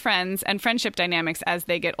other friends and friendship dynamics as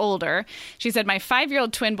they get older? She said, my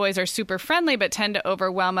 5-year-old twin boys are super friendly, but tend to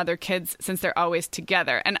overwhelm other kids since they're always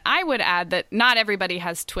together. And I would add that not everybody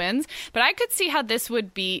has twins, but I could see how this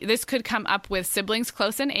could come up with siblings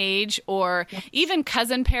close in age, or even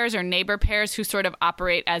cousin pairs or neighbor pairs who sort of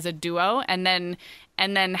operate as a duo, and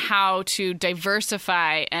then how to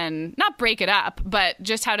diversify and not break it up, but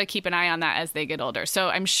just how to keep an eye on that as they get older. So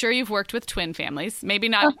I'm sure you've worked with twin families, maybe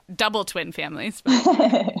not double twin families.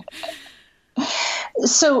 But.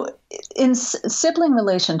 So in sibling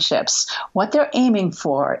relationships, what they're aiming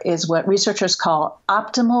for is what researchers call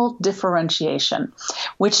optimal differentiation,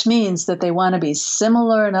 which means that they want to be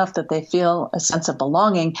similar enough that they feel a sense of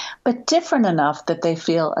belonging, but different enough that they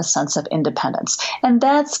feel a sense of independence. And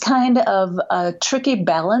that's kind of a tricky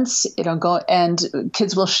balance, and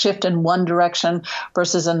kids will shift in one direction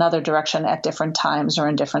versus another direction at different times or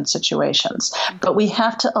in different situations. But we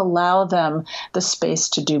have to allow them the space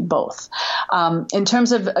to do both. In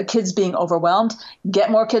terms of kids being overwhelmed,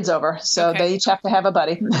 get more kids over. So they each have to have a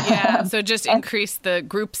buddy. Yeah, so just increase the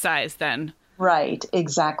group size then. Right,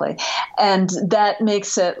 exactly. And that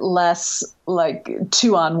makes it less like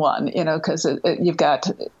 2-on-1, because you've got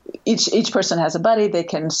each person has a buddy. They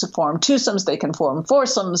can form twosomes, they can form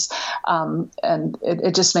foursomes, and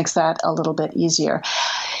it just makes that a little bit easier.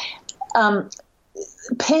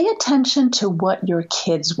 Pay attention to what your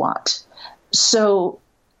kids want. So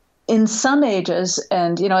in some ages,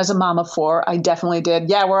 and, as a mom of 4, I definitely did.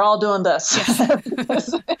 Yeah, we're all doing this.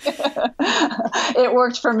 Yes. It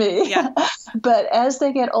worked for me. Yeah. But as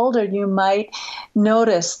they get older, you might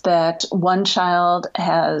notice that one child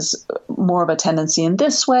has more of a tendency in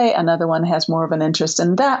this way, another one has more of an interest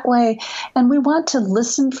in that way. And we want to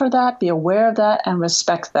listen for that, be aware of that, and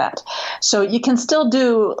respect that. So you can still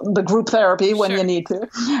do the group therapy when you need to.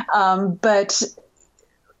 But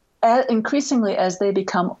increasingly, as they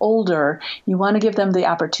become older, you want to give them the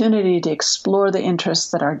opportunity to explore the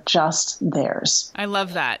interests that are just theirs. I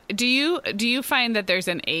love that. Do you find that there's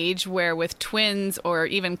an age where with twins or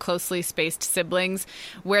even closely spaced siblings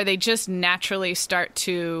where they just naturally start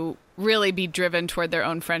to really be driven toward their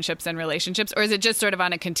own friendships and relationships? Or is it just sort of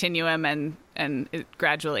on a continuum and it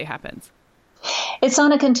gradually happens? It's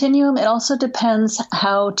on a continuum. It also depends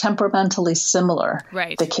how temperamentally similar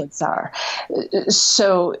right. the kids are.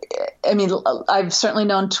 So, I mean, I've certainly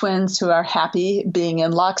known twins who are happy being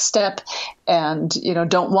in lockstep and,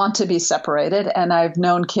 don't want to be separated. And I've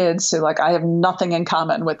known kids who I have nothing in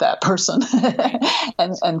common with that person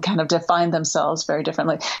and kind of define themselves very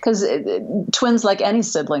differently. Because twins, like any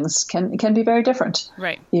siblings, can be very different.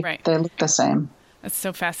 Right, right. They look the same. That's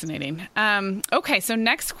so fascinating. Okay, so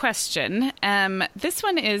next question. This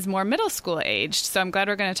one is more middle school aged, so I'm glad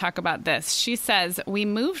we're going to talk about this. She says, we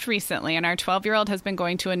moved recently, and our 12-year-old has been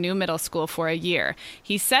going to a new middle school for a year.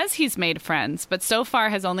 He says he's made friends, but so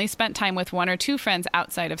far has only spent time with 1 or 2 friends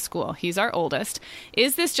outside of school. He's our oldest.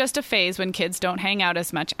 Is this just a phase when kids don't hang out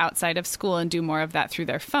as much outside of school and do more of that through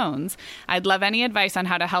their phones? I'd love any advice on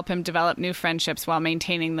how to help him develop new friendships while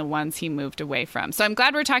maintaining the ones he moved away from. So I'm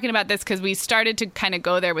glad we're talking about this because we started to kind of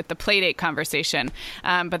go there with the playdate conversation.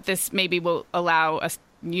 But this maybe will allow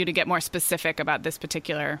you to get more specific about this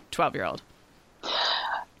particular 12-year-old.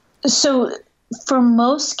 So for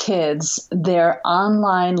most kids, their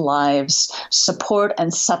online lives support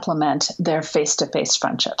and supplement their face-to-face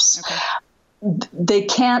friendships. Okay. They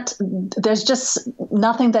can't, there's just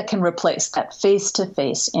nothing that can replace that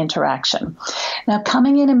face-to-face interaction. Now,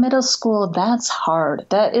 coming in middle school, that's hard.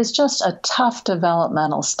 That is just a tough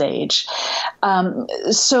developmental stage. And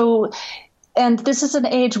this is an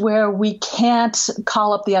age where we can't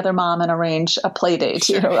call up the other mom and arrange a play date.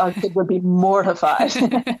 Sure. Our kid would be mortified.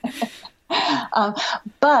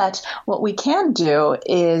 But what we can do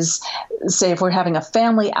is say, if we're having a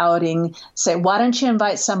family outing, say, why don't you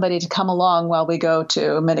invite somebody to come along while we go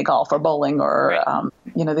to mini golf or bowling or,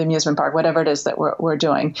 the amusement park, whatever it is that we're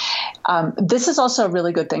doing. This is also a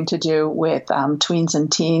really good thing to do with tweens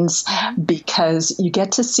and teens because you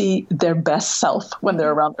get to see their best self when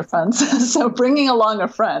they're around their friends. So bringing along a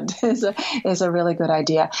friend is a really good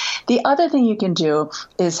idea. The other thing you can do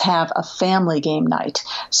is have a family game night.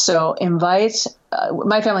 So invite,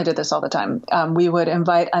 my family did this all the time. We would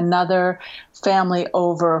invite another family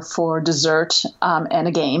over for dessert and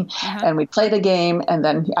a game, and we'd play the game, and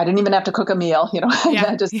then I didn't even have to cook a meal,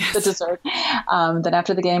 just the dessert. Then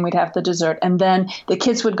after the game, we'd have the dessert, and then the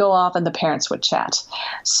kids would go off and the parents would chat.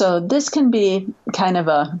 So this can be kind of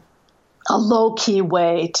a low-key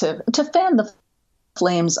way to fan the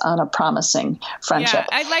flames on a promising friendship.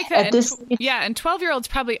 Yeah, I like that. And 12-year-olds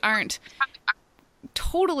probably aren't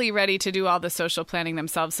totally ready to do all the social planning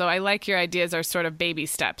themselves. So I like your ideas are sort of baby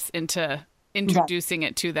steps into introducing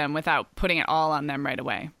it to them without putting it all on them right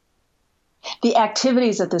away. The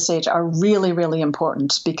activities at this age are really, really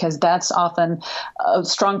important because that's often a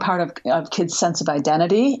strong part of kids' sense of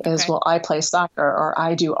identity is, well, I play soccer or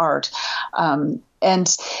I do art.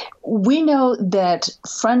 And we know that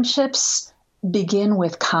friendships begin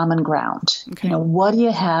with common ground. Okay. What do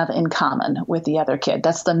you have in common with the other kid?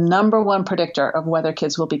 That's the number one predictor of whether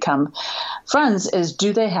kids will become friends is,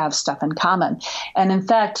 do they have stuff in common? And in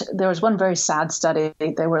fact, there was one very sad study.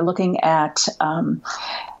 They were looking at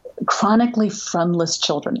chronically friendless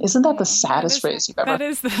children. Isn't that the saddest phrase you've ever heard? That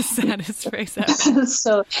is the saddest phrase ever.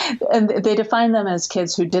 So, and they defined them as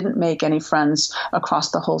kids who didn't make any friends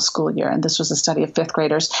across the whole school year. And this was a study of 5th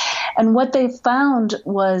graders. And what they found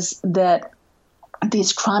was that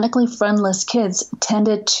these chronically friendless kids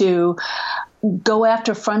tended to go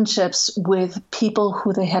after friendships with people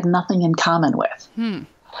who they had nothing in common with.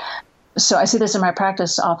 So I see this in my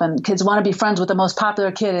practice often. Kids want to be friends with the most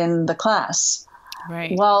popular kid in the class.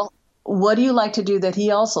 Right. Well, what do you like to do that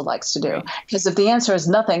he also likes to do? Because if the answer is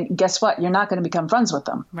nothing, guess what? You're not going to become friends with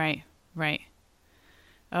them. Right.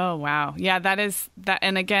 Oh, wow. Yeah, that is that.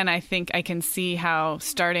 And again, I think I can see how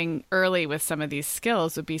starting early with some of these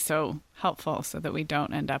skills would be so helpful so that we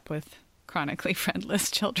don't end up with chronically friendless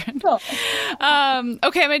children. Oh.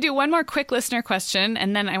 Okay, I'm going to do one more quick listener question,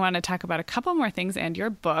 and then I want to talk about a couple more things and your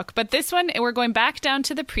book. But this one, we're going back down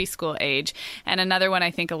to the preschool age, and another one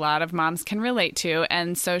I think a lot of moms can relate to.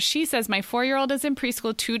 And so she says, my 4-year-old is in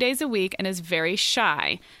preschool 2 days a week and is very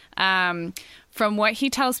shy. From what he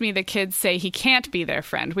tells me, the kids say he can't be their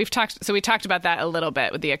friend. We talked about that a little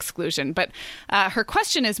bit with the exclusion. But her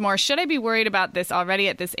question is more, should I be worried about this already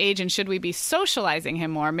at this age? And should we be socializing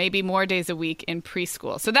him more, maybe more days a week in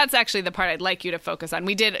preschool? So that's actually the part I'd like you to focus on.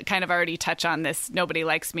 We did kind of already touch on this nobody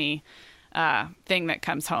likes me thing that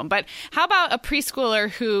comes home. But how about a preschooler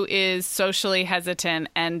who is socially hesitant,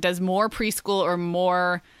 and does more preschool or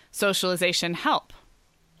more socialization help?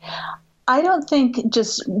 I don't think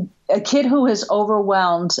just a kid who is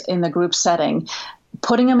overwhelmed in the group setting,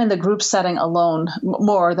 putting them in the group setting alone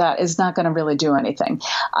more, that is not going to really do anything.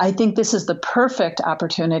 I think this is the perfect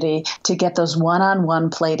opportunity to get those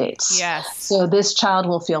one-on-one play dates. Yes. So this child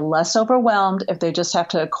will feel less overwhelmed if they just have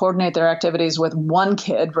to coordinate their activities with one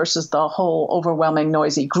kid versus the whole overwhelming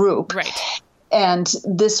noisy group. Right. And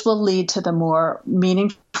this will lead to the more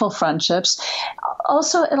meaningful friendships.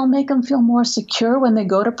 Also, it'll make them feel more secure when they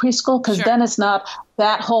go to preschool, because then it's not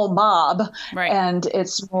that whole mob. Right. And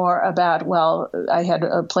it's more about, well, I had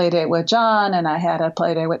a play date with John, and I had a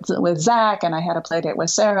play date with Zach, and I had a play date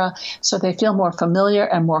with Sarah. So they feel more familiar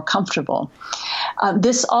and more comfortable.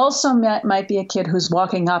 This also might be a kid who's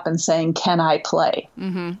walking up and saying, "Can I play?"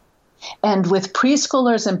 Mm-hmm. And with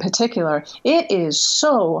preschoolers in particular, it is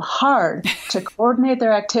so hard to coordinate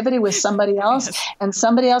their activity with somebody else, and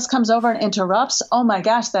somebody else comes over and interrupts. Oh my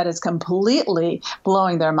gosh, that is completely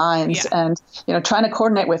blowing their minds. Yeah. And, trying to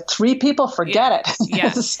coordinate with 3 people, forget it.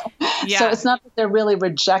 Yes. So it's not that they're really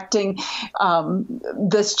rejecting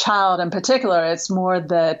this child in particular. It's more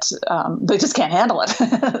that they just can't handle it.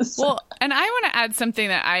 Well, and I want to add something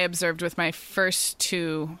that I observed with my first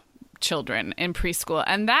 2 children in preschool.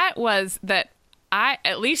 And that was that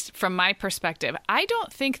at least from my perspective, I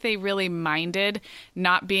don't think they really minded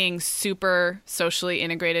not being super socially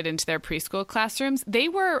integrated into their preschool classrooms. They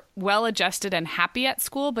were well adjusted and happy at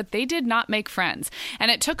school, but they did not make friends.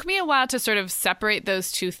 And it took me a while to sort of separate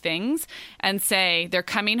those 2 things and say they're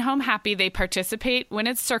coming home happy. They participate when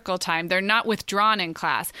it's circle time. They're not withdrawn in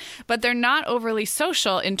class, but they're not overly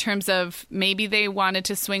social in terms of maybe they wanted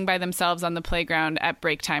to swing by themselves on the playground at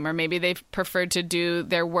break time, or maybe they preferred to do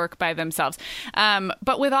their work by themselves.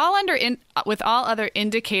 But with all other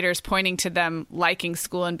indicators pointing to them liking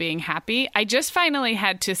school and being happy, I just finally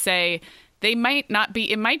had to say they might not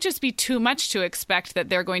be. It might just be too much to expect that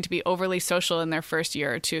they're going to be overly social in their first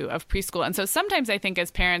year or 2 of preschool. And so sometimes I think as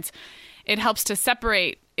parents, it helps to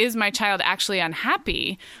separate, is my child actually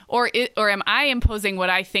unhappy, or am I imposing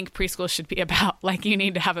what I think preschool should be about, like you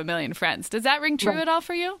need to have a million friends? Does that ring true at all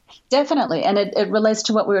for you? Definitely. And it relates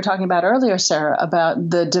to what we were talking about earlier, Sarah,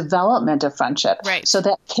 about the development of friendship. Right. So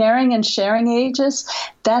that caring and sharing ages,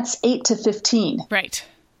 that's 8 to 15. Right.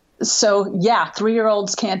 So,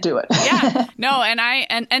 3-year-olds can't do it. Yeah, no.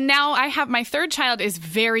 And now I have my 3rd child is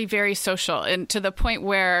very, very social, and to the point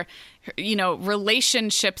where,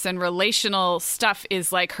 relationships and relational stuff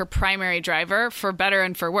is like her primary driver, for better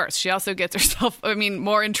and for worse. She also gets herself,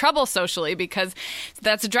 more in trouble socially because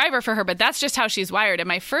that's a driver for her, but that's just how she's wired. And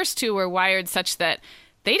my first 2 were wired such that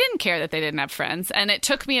they didn't care that they didn't have friends. And it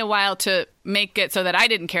took me a while to make it so that I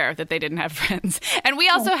didn't care that they didn't have friends. And we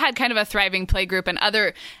also had kind of a thriving play group and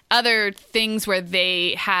other things where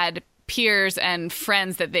they had peers and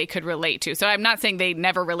friends that they could relate to. So I'm not saying they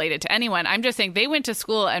never related to anyone. I'm just saying they went to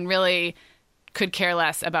school and really could care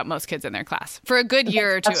less about most kids in their class for a good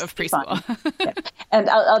year or 2 of preschool. Yeah. And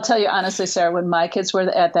I'll tell you honestly, Sarah, when my kids were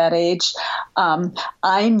at that age,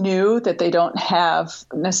 I knew that they don't have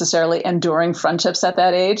necessarily enduring friendships at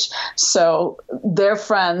that age. So their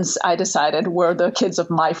friends, I decided, were the kids of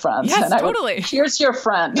my friends. Yes, and totally. Here's your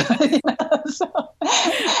friend.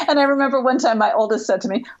 And I remember one time my oldest said to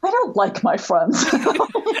me, "I don't like my friends."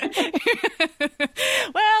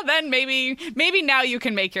 Well, then maybe now you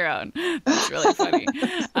can make your own. That's really funny.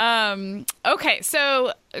 Okay,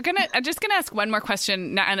 so I'm just gonna ask one more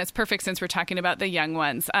question, and it's perfect since we're talking about the young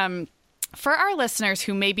ones. For our listeners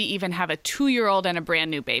who maybe even have a 2-year-old and a brand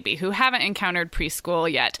new baby who haven't encountered preschool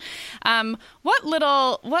yet, what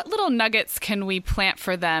little nuggets can we plant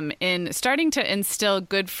for them in starting to instill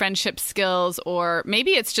good friendship skills, or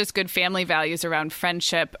maybe it's just good family values around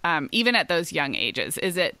friendship, even at those young ages?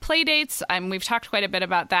 Is it play dates? We've talked quite a bit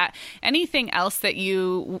about that. Anything else that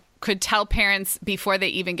you could tell parents before they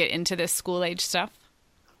even get into this school age stuff?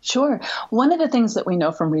 Sure. One of the things that we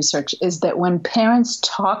know from research is that when parents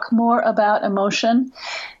talk more about emotion,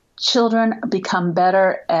 children become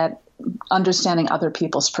better at understanding other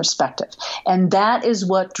people's perspective. And that is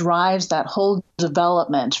what drives that whole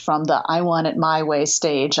development from the I want it my way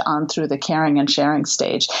stage on through the caring and sharing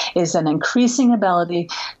stage, is an increasing ability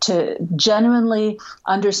to genuinely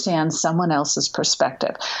understand someone else's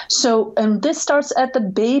perspective. So, and this starts at the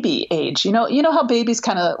baby age. You know how babies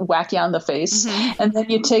kind of whack you on the face, and then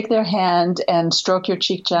you take their hand and stroke your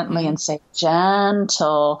cheek gently and say,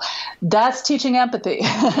 gentle. That's teaching empathy.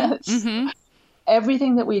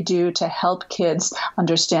 Everything that we do to help kids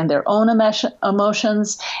understand their own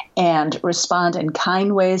emotions and respond in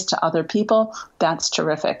kind ways to other people, that's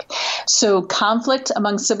terrific. So conflict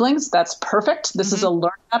among siblings, that's perfect. This is a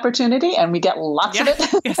learning opportunity, and we get lots of it.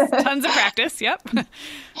 Yes, tons of practice. Yep.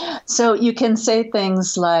 So you can say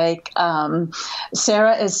things like,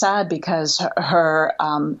 Sarah is sad because her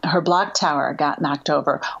block tower got knocked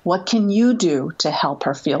over. What can you do to help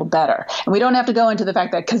her feel better? And we don't have to go into the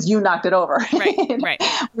fact that because you knocked it over. Right.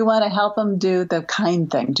 We want to help them do the kind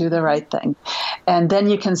thing, do the right thing. And then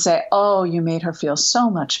you can say, oh, you made her feel so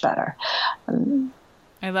much better.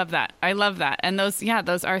 I love that. And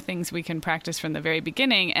those are things we can practice from the very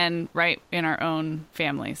beginning and right in our own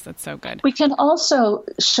families. That's so good. We can also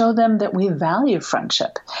show them that we value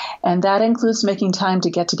friendship. And that includes making time to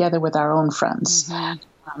get together with our own friends.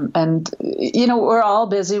 And, we're all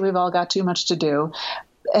busy. We've all got too much to do.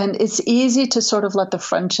 And it's easy to sort of let the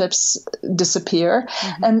friendships disappear.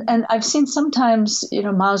 And I've seen sometimes,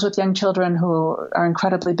 moms with young children who are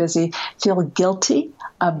incredibly busy feel guilty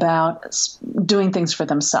about doing things for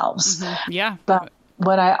themselves. Yeah. But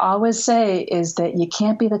what I always say is that you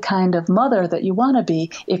can't be the kind of mother that you want to be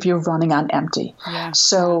if you're running on empty. Yeah.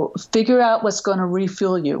 So figure out what's going to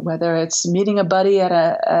refuel you, whether it's meeting a buddy at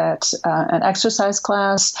an exercise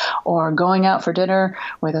class or going out for dinner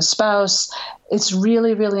with a spouse. It's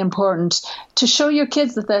really, really important to show your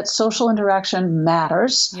kids that social interaction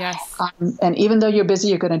matters. Yes. And even though you're busy,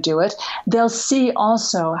 you're going to do it. They'll see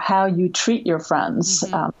also how you treat your friends.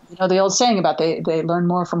 The old saying about they learn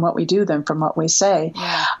more from what we do than from what we say.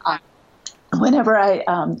 Yeah. Whenever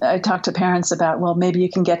I talk to parents about, well, maybe you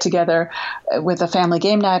can get together with a family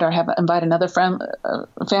game night or invite another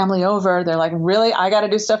family over, they're like, really? I got to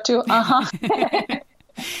do stuff too?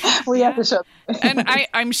 We have to show them. And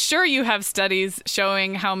I'm sure you have studies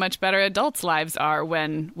showing how much better adults' lives are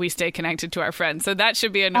when we stay connected to our friends. So that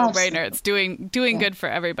should be a no-brainer. It's doing good for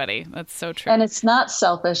everybody. That's so true. And it's not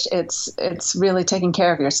selfish. It's really taking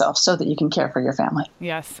care of yourself so that you can care for your family.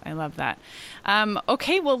 Yes, I love that.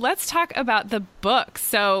 Okay, well, let's talk about the book.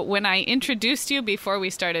 So when I introduced you before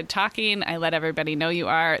we started talking, I let everybody know you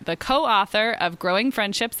are the co-author of Growing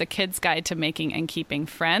Friendships, A Kid's Guide to Making and Keeping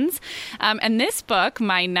Friends. And this book,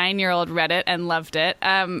 my 9-year-old read it and loved it.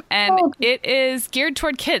 It is geared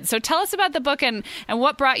toward kids. So tell us about the book and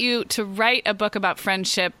what brought you to write a book about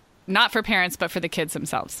friendship, not for parents, but for the kids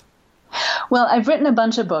themselves. Well, I've written a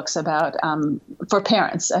bunch of books about for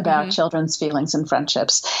parents about children's feelings and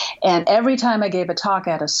friendships. And every time I gave a talk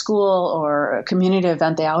at a school or a community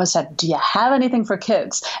event, they always said, do you have anything for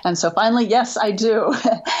kids? And so finally, yes, I do.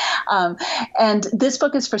 And this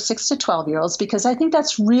book is for 6 to 12-year-olds because I think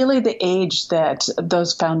that's really the age that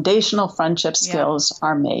those foundational friendship skills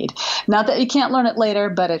are made. Not that you can't learn it later,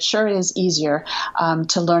 but it sure is easier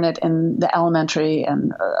to learn it in the elementary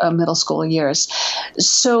and middle school years.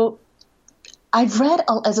 So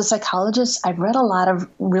as a psychologist, I've read a lot of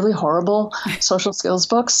really horrible social skills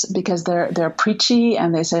books because they're preachy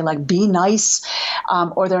and they say like, be nice,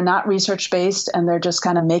 or they're not research-based and they're just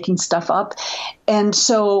kind of making stuff up. And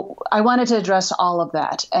so I wanted to address all of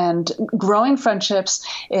that. And Growing Friendships,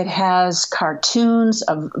 it has cartoons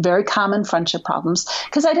of very common friendship problems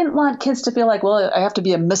because I didn't want kids to feel like, well, I have to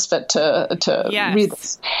be a misfit to read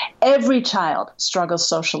this. Every child struggles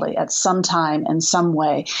socially at some time in some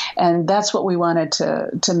way. And that's what we wanted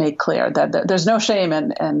to make clear, that there's no shame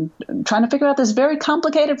in trying to figure out this very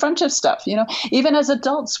complicated friendship stuff. Even as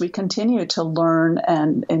adults, we continue to learn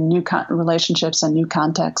and in new relationships and new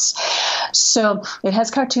contexts. So it has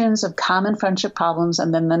cartoons of common friendship problems,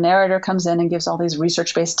 and then the narrator comes in and gives all these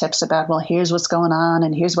research-based tips about, well, here's what's going on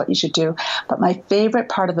and here's what you should do. But my favorite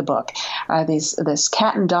part of the book are this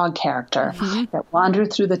cat and dog character that wander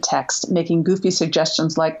through the text, making goofy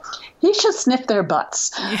suggestions like, he should sniff their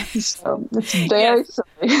butts. So it's very silly.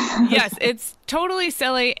 Yes, it's totally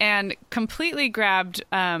silly and completely grabbed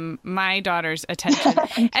my daughter's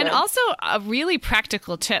attention. And also a really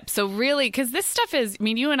practical tip. So really, because this stuff is, I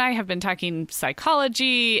mean, you and I have been talking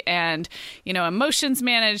psychology and, emotions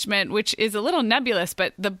management, which is a little nebulous,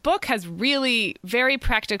 but the book has really very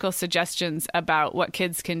practical suggestions about what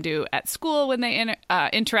kids can do at school when they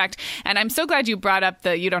interact. And I'm so glad you brought up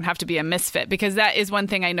you don't have to be a misfit, because that is one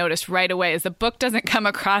thing I noticed right away is the book doesn't come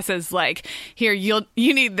across as like, here, you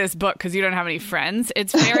need this book because you don't have any friends.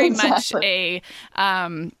 It's very much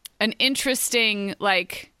an interesting,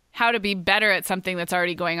 like, how to be better at something that's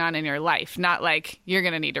already going on in your life, not like you're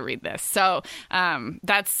going to need to read this. So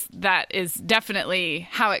that is definitely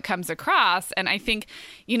how it comes across. And I think,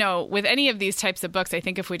 with any of these types of books, I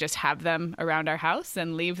think if we just have them around our house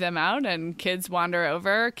and leave them out and kids wander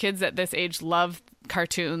over, kids at this age love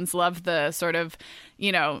cartoons, love the sort of,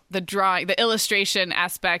 the drawing, the illustration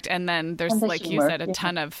aspect. And then there's, like humor, you said, a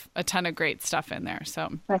ton of great stuff in there. So,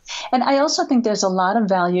 right. And I also think there's a lot of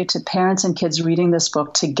value to parents and kids reading this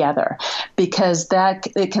book together, because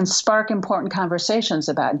it can spark important conversations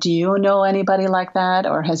about, do you know anybody like that?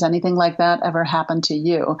 Or has anything like that ever happened to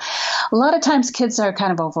you? A lot of times kids are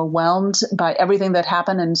kind of overwhelmed by everything that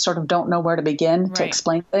happened and sort of don't know where to begin to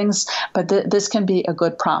explain things. But this can be a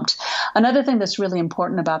good prompt. Another thing that's really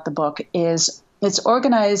important about the book is it's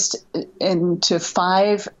organized into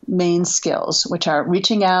 5 main skills, which are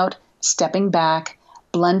reaching out, stepping back,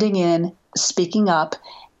 blending in, speaking up,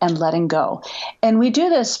 and letting go. And we do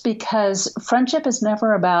this because friendship is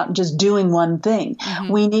never about just doing one thing.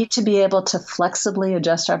 Mm-hmm. We need to be able to flexibly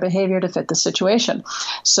adjust our behavior to fit the situation.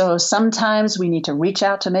 So sometimes we need to reach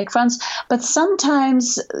out to make friends, but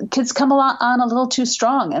sometimes kids come on a little too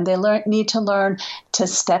strong and they need to learn to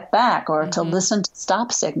step back or to listen to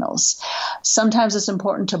stop signals. Sometimes it's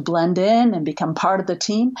important to blend in and become part of the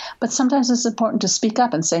team, but sometimes it's important to speak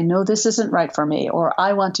up and say, no, this isn't right for me, or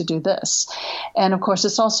I want to do this. And of course,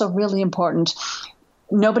 it's also really important.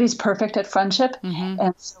 Nobody's perfect at friendship.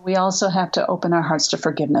 And so we also have to open our hearts to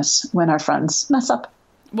forgiveness when our friends mess up.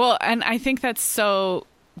 Well, and I think that's so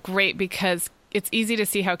great because it's easy to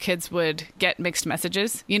see how kids would get mixed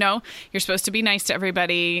messages. You're supposed to be nice to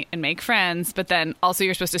everybody and make friends, but then also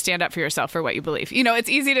you're supposed to stand up for yourself for what you believe. It's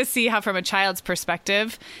easy to see how from a child's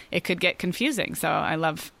perspective, it could get confusing. So I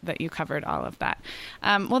love that you covered all of that.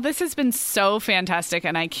 Well, this has been so fantastic,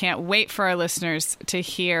 and I can't wait for our listeners to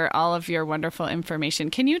hear all of your wonderful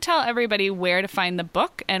information. Can you tell everybody where to find the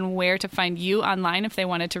book and where to find you online if they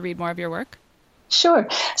wanted to read more of your work? Sure.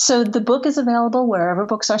 So the book is available wherever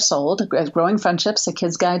books are sold, Growing Friendships, A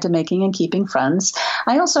Kid's Guide to Making and Keeping Friends.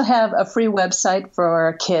 I also have a free website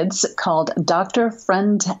for kids called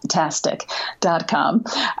drfriendtastic.com,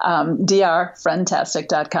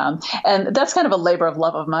 drfriendtastic.com. And that's kind of a labor of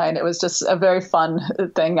love of mine. It was just a very fun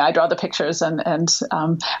thing. I draw the pictures and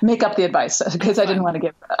make up the advice because I didn't want to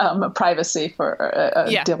give privacy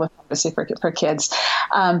deal with privacy for kids.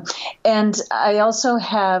 And I also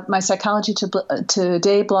have my Psychology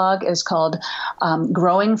Today blog is called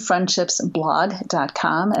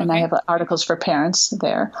growingfriendshipsblog.com, and I have articles for parents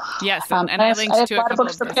there. Yes, and I linked to a lot of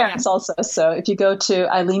books for parents also. So if you go to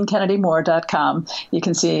EileenKennedyMoore.com, you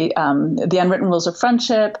can see The Unwritten Rules of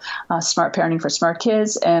Friendship, Smart Parenting for Smart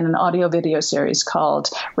Kids, and an audio video series called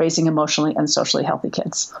Raising Emotionally and Socially Healthy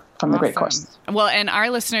Kids from the Great Course. Well, and our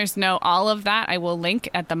listeners know all of that. I will link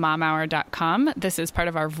at themomhour.com. This is part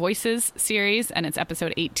of our Voices series, and it's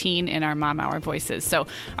episode 18 in our Mom Hour Voices. So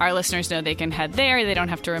our listeners know they can head there. They don't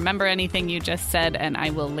have to remember anything you just said, and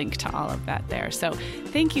I will link to all of that there. So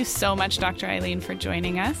thank you so much, Dr. Eileen, for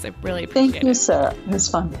joining us. I really appreciate it. Thank you, Sarah. It was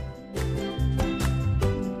fun.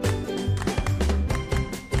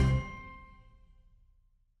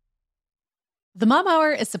 The Mom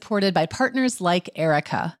Hour is supported by partners like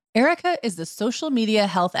Erica. Erica is the social media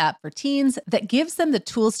health app for teens that gives them the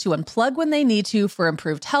tools to unplug when they need to for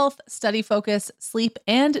improved health, study focus, sleep,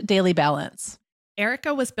 and daily balance.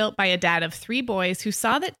 Erica was built by a dad of 3 boys who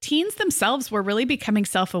saw that teens themselves were really becoming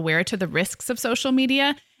self-aware to the risks of social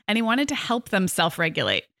media, and he wanted to help them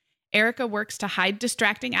self-regulate. Erica works to hide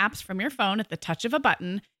distracting apps from your phone at the touch of a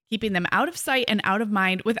button, keeping them out of sight and out of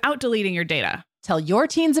mind without deleting your data. Tell your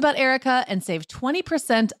teens about Erica and save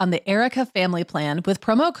 20% on the Erica family plan with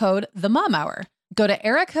promo code TheMomHour. Go to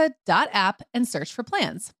erica.app and search for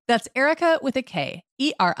plans. That's Erica with a K,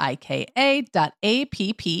 ERIKA.app,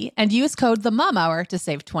 and use code TheMomHour to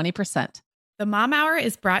save 20%. The Mom Hour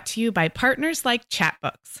is brought to you by partners like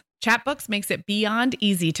Chatbooks. Chatbooks makes it beyond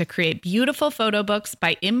easy to create beautiful photo books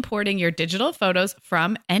by importing your digital photos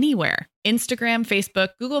from anywhere. Instagram,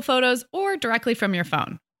 Facebook, Google Photos, or directly from your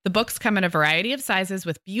phone. The books come in a variety of sizes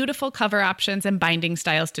with beautiful cover options and binding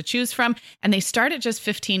styles to choose from, and they start at just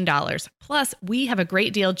 $15. Plus, we have a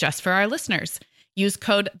great deal just for our listeners. Use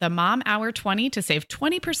code TheMomHour20 to save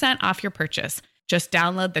 20% off your purchase. Just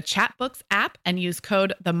download the Chatbooks app and use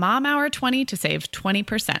code TheMomHour20 to save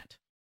 20%.